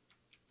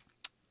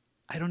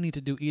 I don't need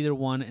to do either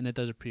one, and it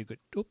does a pretty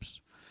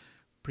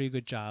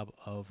good job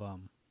of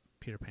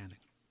Peter Panning.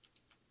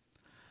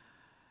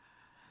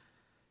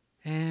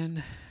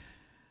 And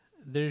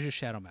there's your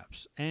shadow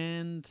maps.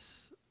 And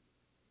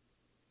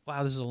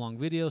wow, this is a long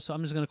video, so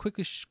I'm just going to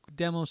quickly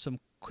demo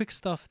some quick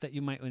stuff that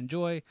you might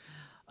enjoy.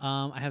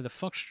 I have the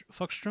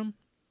Fuckstrom.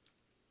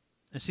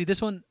 And see,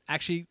 this one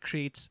actually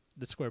creates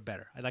the square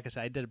better. Like I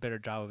said, I did a better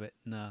job of it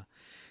in a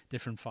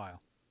different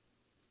file.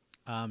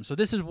 So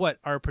this is what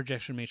our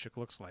projection matrix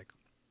looks like.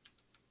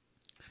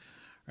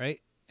 Right?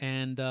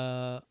 And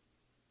I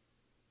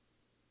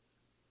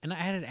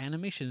added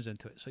animations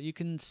into it. So you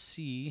can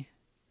see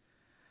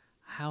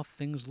how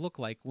things look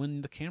like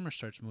when the camera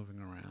starts moving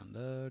around.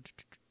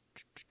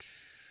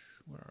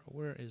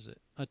 Where is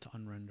it? It's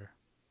on render.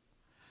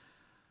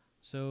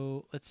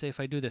 So let's say if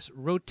I do this,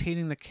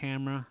 rotating the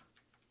camera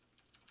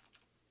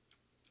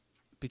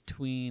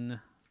between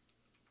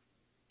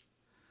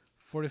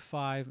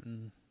 45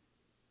 and...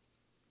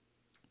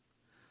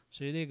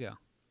 So there you go.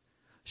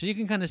 So you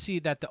can kind of see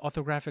that the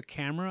orthographic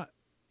camera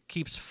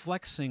keeps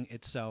flexing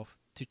itself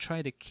to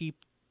try to keep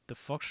the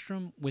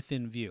Fuckstrom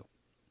within view.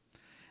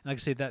 Like I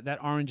say,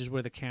 that orange is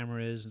where the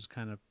camera is. It's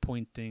kind of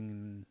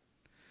pointing,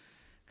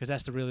 because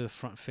that's really the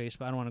front face.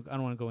 But I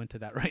don't want to go into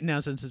that right now,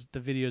 since the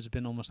video has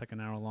been almost like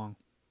an hour long,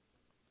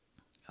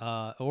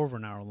 over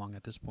an hour long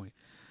at this point.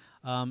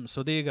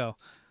 So there you go.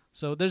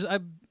 So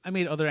I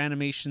made other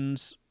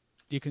animations.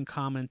 You can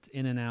comment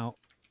in and out,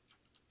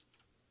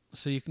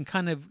 so you can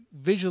kind of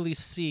visually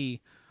see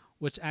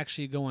what's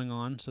actually going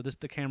on. So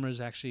the camera is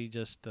actually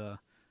just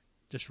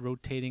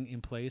rotating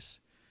in place.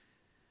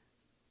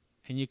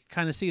 And you can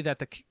kind of see that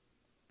the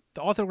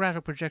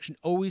orthographic projection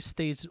always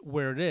stays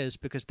where it is,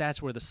 because that's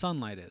where the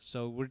sunlight is.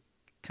 So we're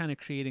kind of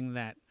creating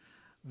that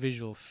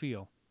visual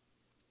feel.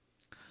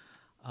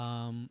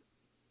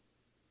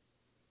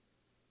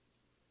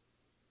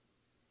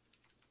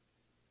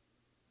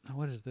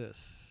 What is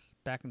this?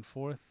 Back and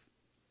forth?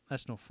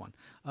 That's no fun.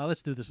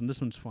 Let's do this one. This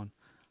one's fun.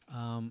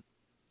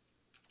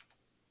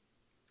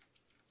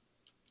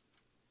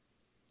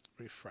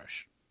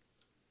 Refresh.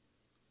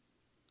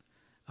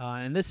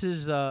 And this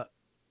is the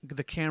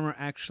camera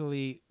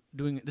actually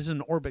doing. This is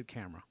an orbit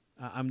camera.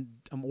 I'm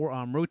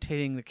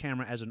rotating the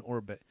camera as an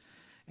orbit,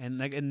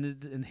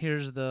 and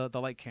here's the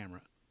light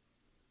camera.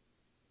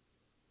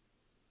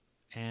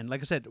 And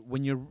like I said,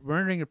 when you're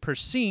rendering it per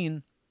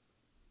scene,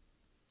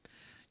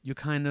 you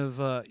kind of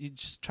you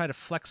just try to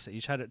flex it.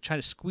 You try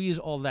to squeeze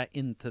all that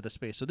into the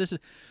space.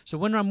 So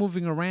when I'm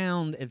moving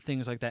around and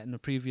things like that in the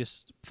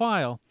previous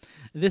file,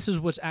 this is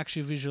what's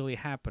actually visually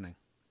happening.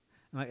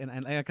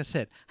 And like I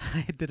said,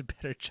 I did a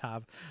better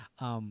job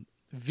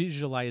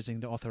visualizing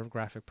the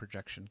orthographic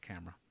projection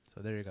camera.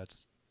 So there you go.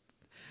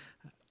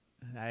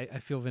 I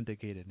feel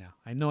vindicated now.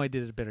 I know I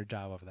did a better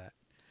job of that.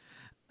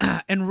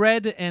 And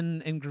red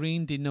and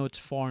green denotes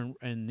far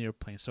and near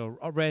plane. So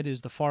red is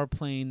the far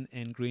plane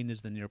and green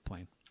is the near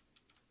plane.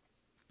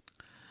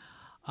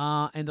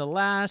 And the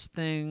last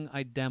thing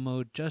I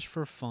demoed just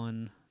for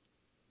fun,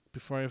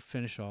 before I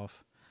finish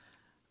off,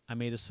 I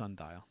made a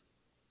sundial.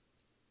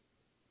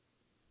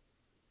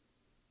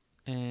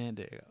 And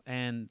there you go.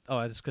 And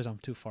that's because I'm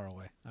too far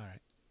away. All right.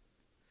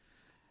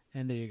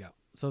 And there you go.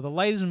 So the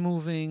light is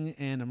moving,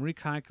 and I'm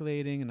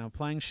recalculating, and I'm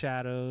applying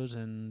shadows,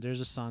 and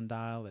there's a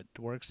sundial. It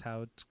works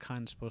how it's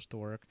kind of supposed to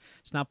work.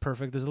 It's not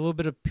perfect. There's a little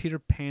bit of Peter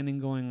Panning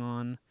going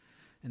on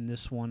in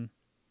this one.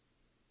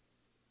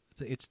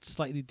 It's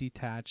slightly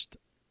detached.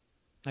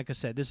 Like I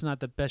said, this is not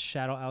the best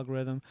shadow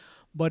algorithm,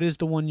 but is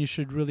the one you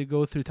should really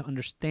go through to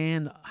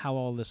understand how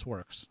all this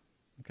works.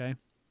 Okay?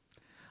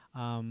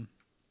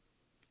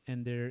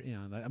 And there,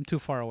 I'm too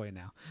far away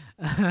now.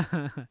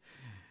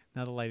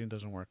 Now the lighting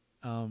doesn't work.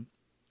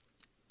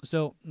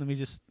 So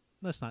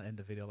let's not end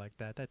the video like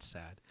that. That's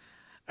sad.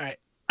 All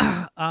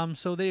right.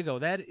 So there you go.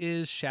 That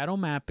is shadow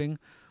mapping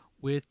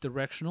with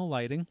directional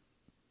lighting.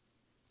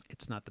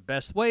 It's not the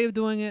best way of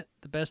doing it,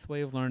 the best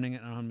way of learning it.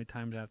 I don't know how many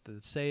times I have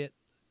to say it,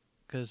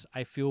 because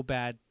I feel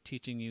bad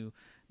teaching you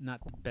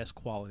not the best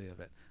quality of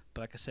it.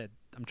 But like I said,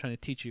 I'm trying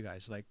to teach you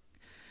guys. Like,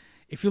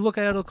 if you look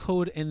at the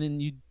code and then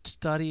you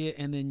study it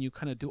and then you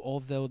kind of do all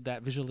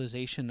that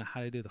visualization of how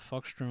to do the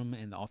Fuckstrom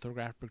and the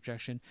orthographic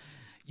projection,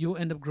 you'll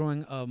end up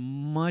growing a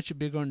much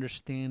bigger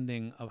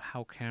understanding of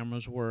how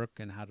cameras work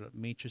and how the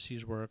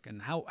matrices work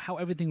and how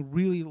everything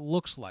really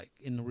looks like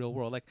in the real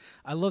world. Like,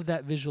 I love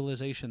that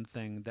visualization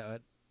thing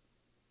that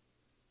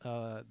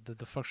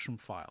the Fuckstrom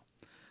file.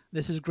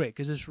 This is great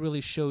because this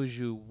really shows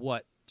you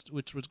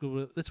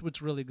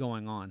what's really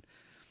going on.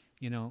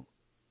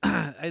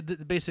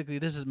 Basically,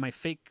 this is my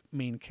fake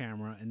main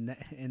camera, and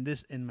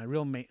my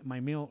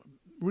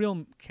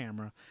real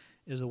camera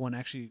is the one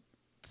actually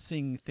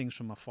seeing things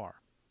from afar.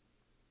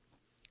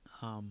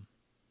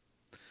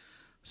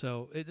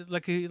 So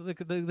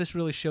this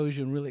really shows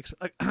you and really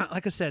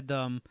like I said,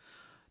 the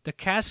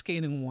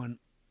cascading one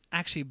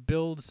actually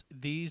builds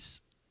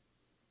these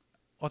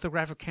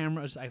orthographic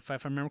cameras, if I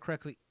remember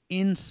correctly,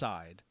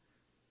 inside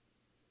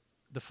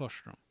the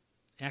Fuckstrom.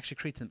 It actually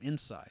creates them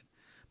inside.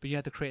 But you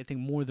have to create, I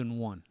think, more than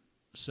one.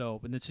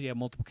 So you have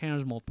multiple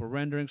cameras, multiple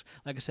renderings.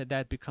 Like I said,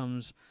 that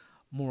becomes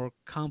more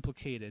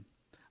complicated.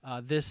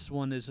 This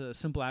one is a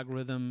simple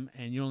algorithm,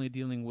 and you're only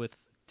dealing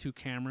with 2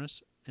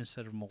 cameras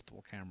instead of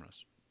multiple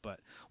cameras. But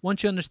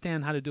once you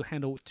understand how to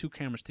handle 2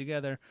 cameras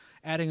together,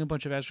 adding a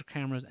bunch of extra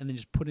cameras, and then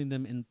just putting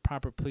them in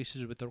proper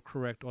places with the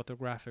correct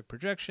orthographic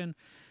projection,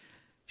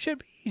 should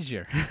be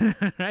easier,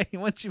 right?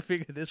 Once you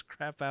figure this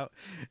crap out,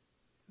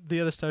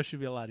 the other stuff should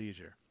be a lot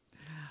easier.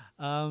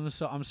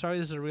 So I'm sorry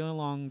this is a really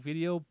long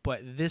video,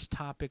 but this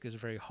topic is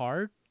very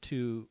hard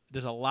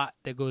there's a lot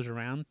that goes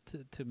around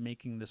to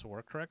making this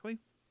work correctly.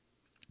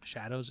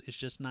 Shadows is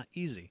just not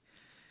easy.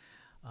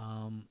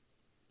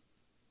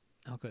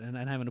 Okay, and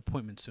I have an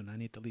appointment soon. I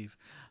need to leave.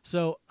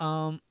 So,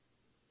 there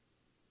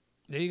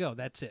you go.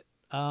 That's it.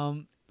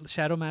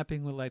 Shadow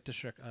mapping with light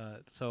district.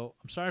 So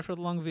I'm sorry for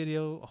the long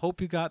video.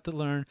 Hope you got to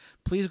learn.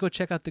 Please go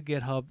check out the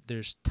GitHub.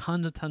 There's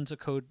tons of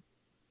code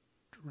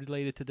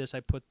related to this I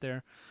put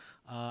there.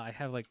 I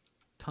have like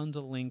tons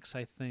of links,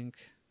 I think.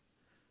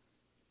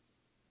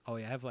 Oh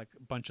yeah, I have like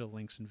a bunch of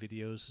links and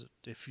videos.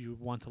 If you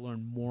want to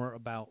learn more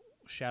about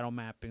shadow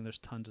mapping, there's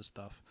tons of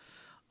stuff.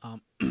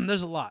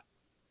 There's a lot.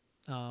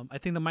 I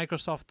think the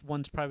Microsoft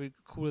one's probably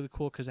really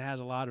cool because it has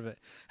a lot of it.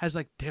 Has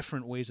like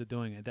different ways of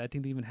doing it. I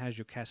think it even has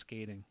your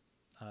cascading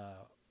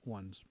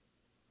ones.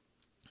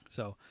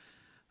 So,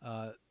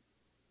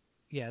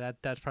 yeah,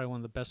 that's probably one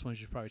of the best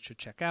ones you probably should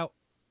check out.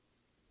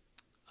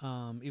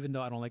 Even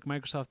though I don't like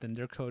Microsoft and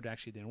their code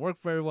actually didn't work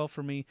very well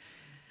for me,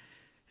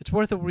 it's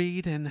worth a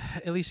read, and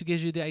at least it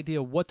gives you the idea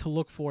of what to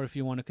look for if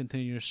you want to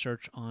continue your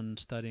search on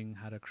studying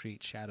how to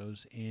create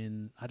shadows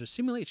how to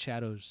simulate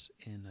shadows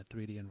in a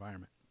 3D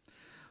environment.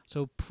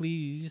 So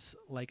please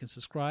like and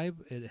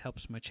subscribe. It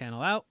helps my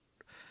channel out.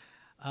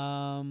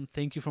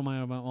 Thank you for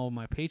all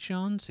my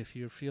Patreons. If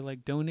you feel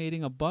like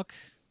donating $1,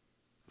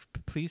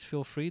 please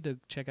feel free to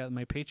check out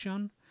my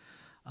Patreon.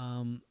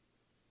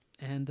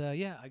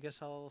 Yeah, I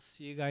guess I'll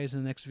see you guys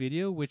in the next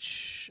video,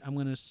 which I'm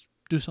going to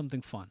do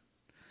something fun.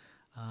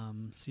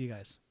 See you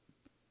guys.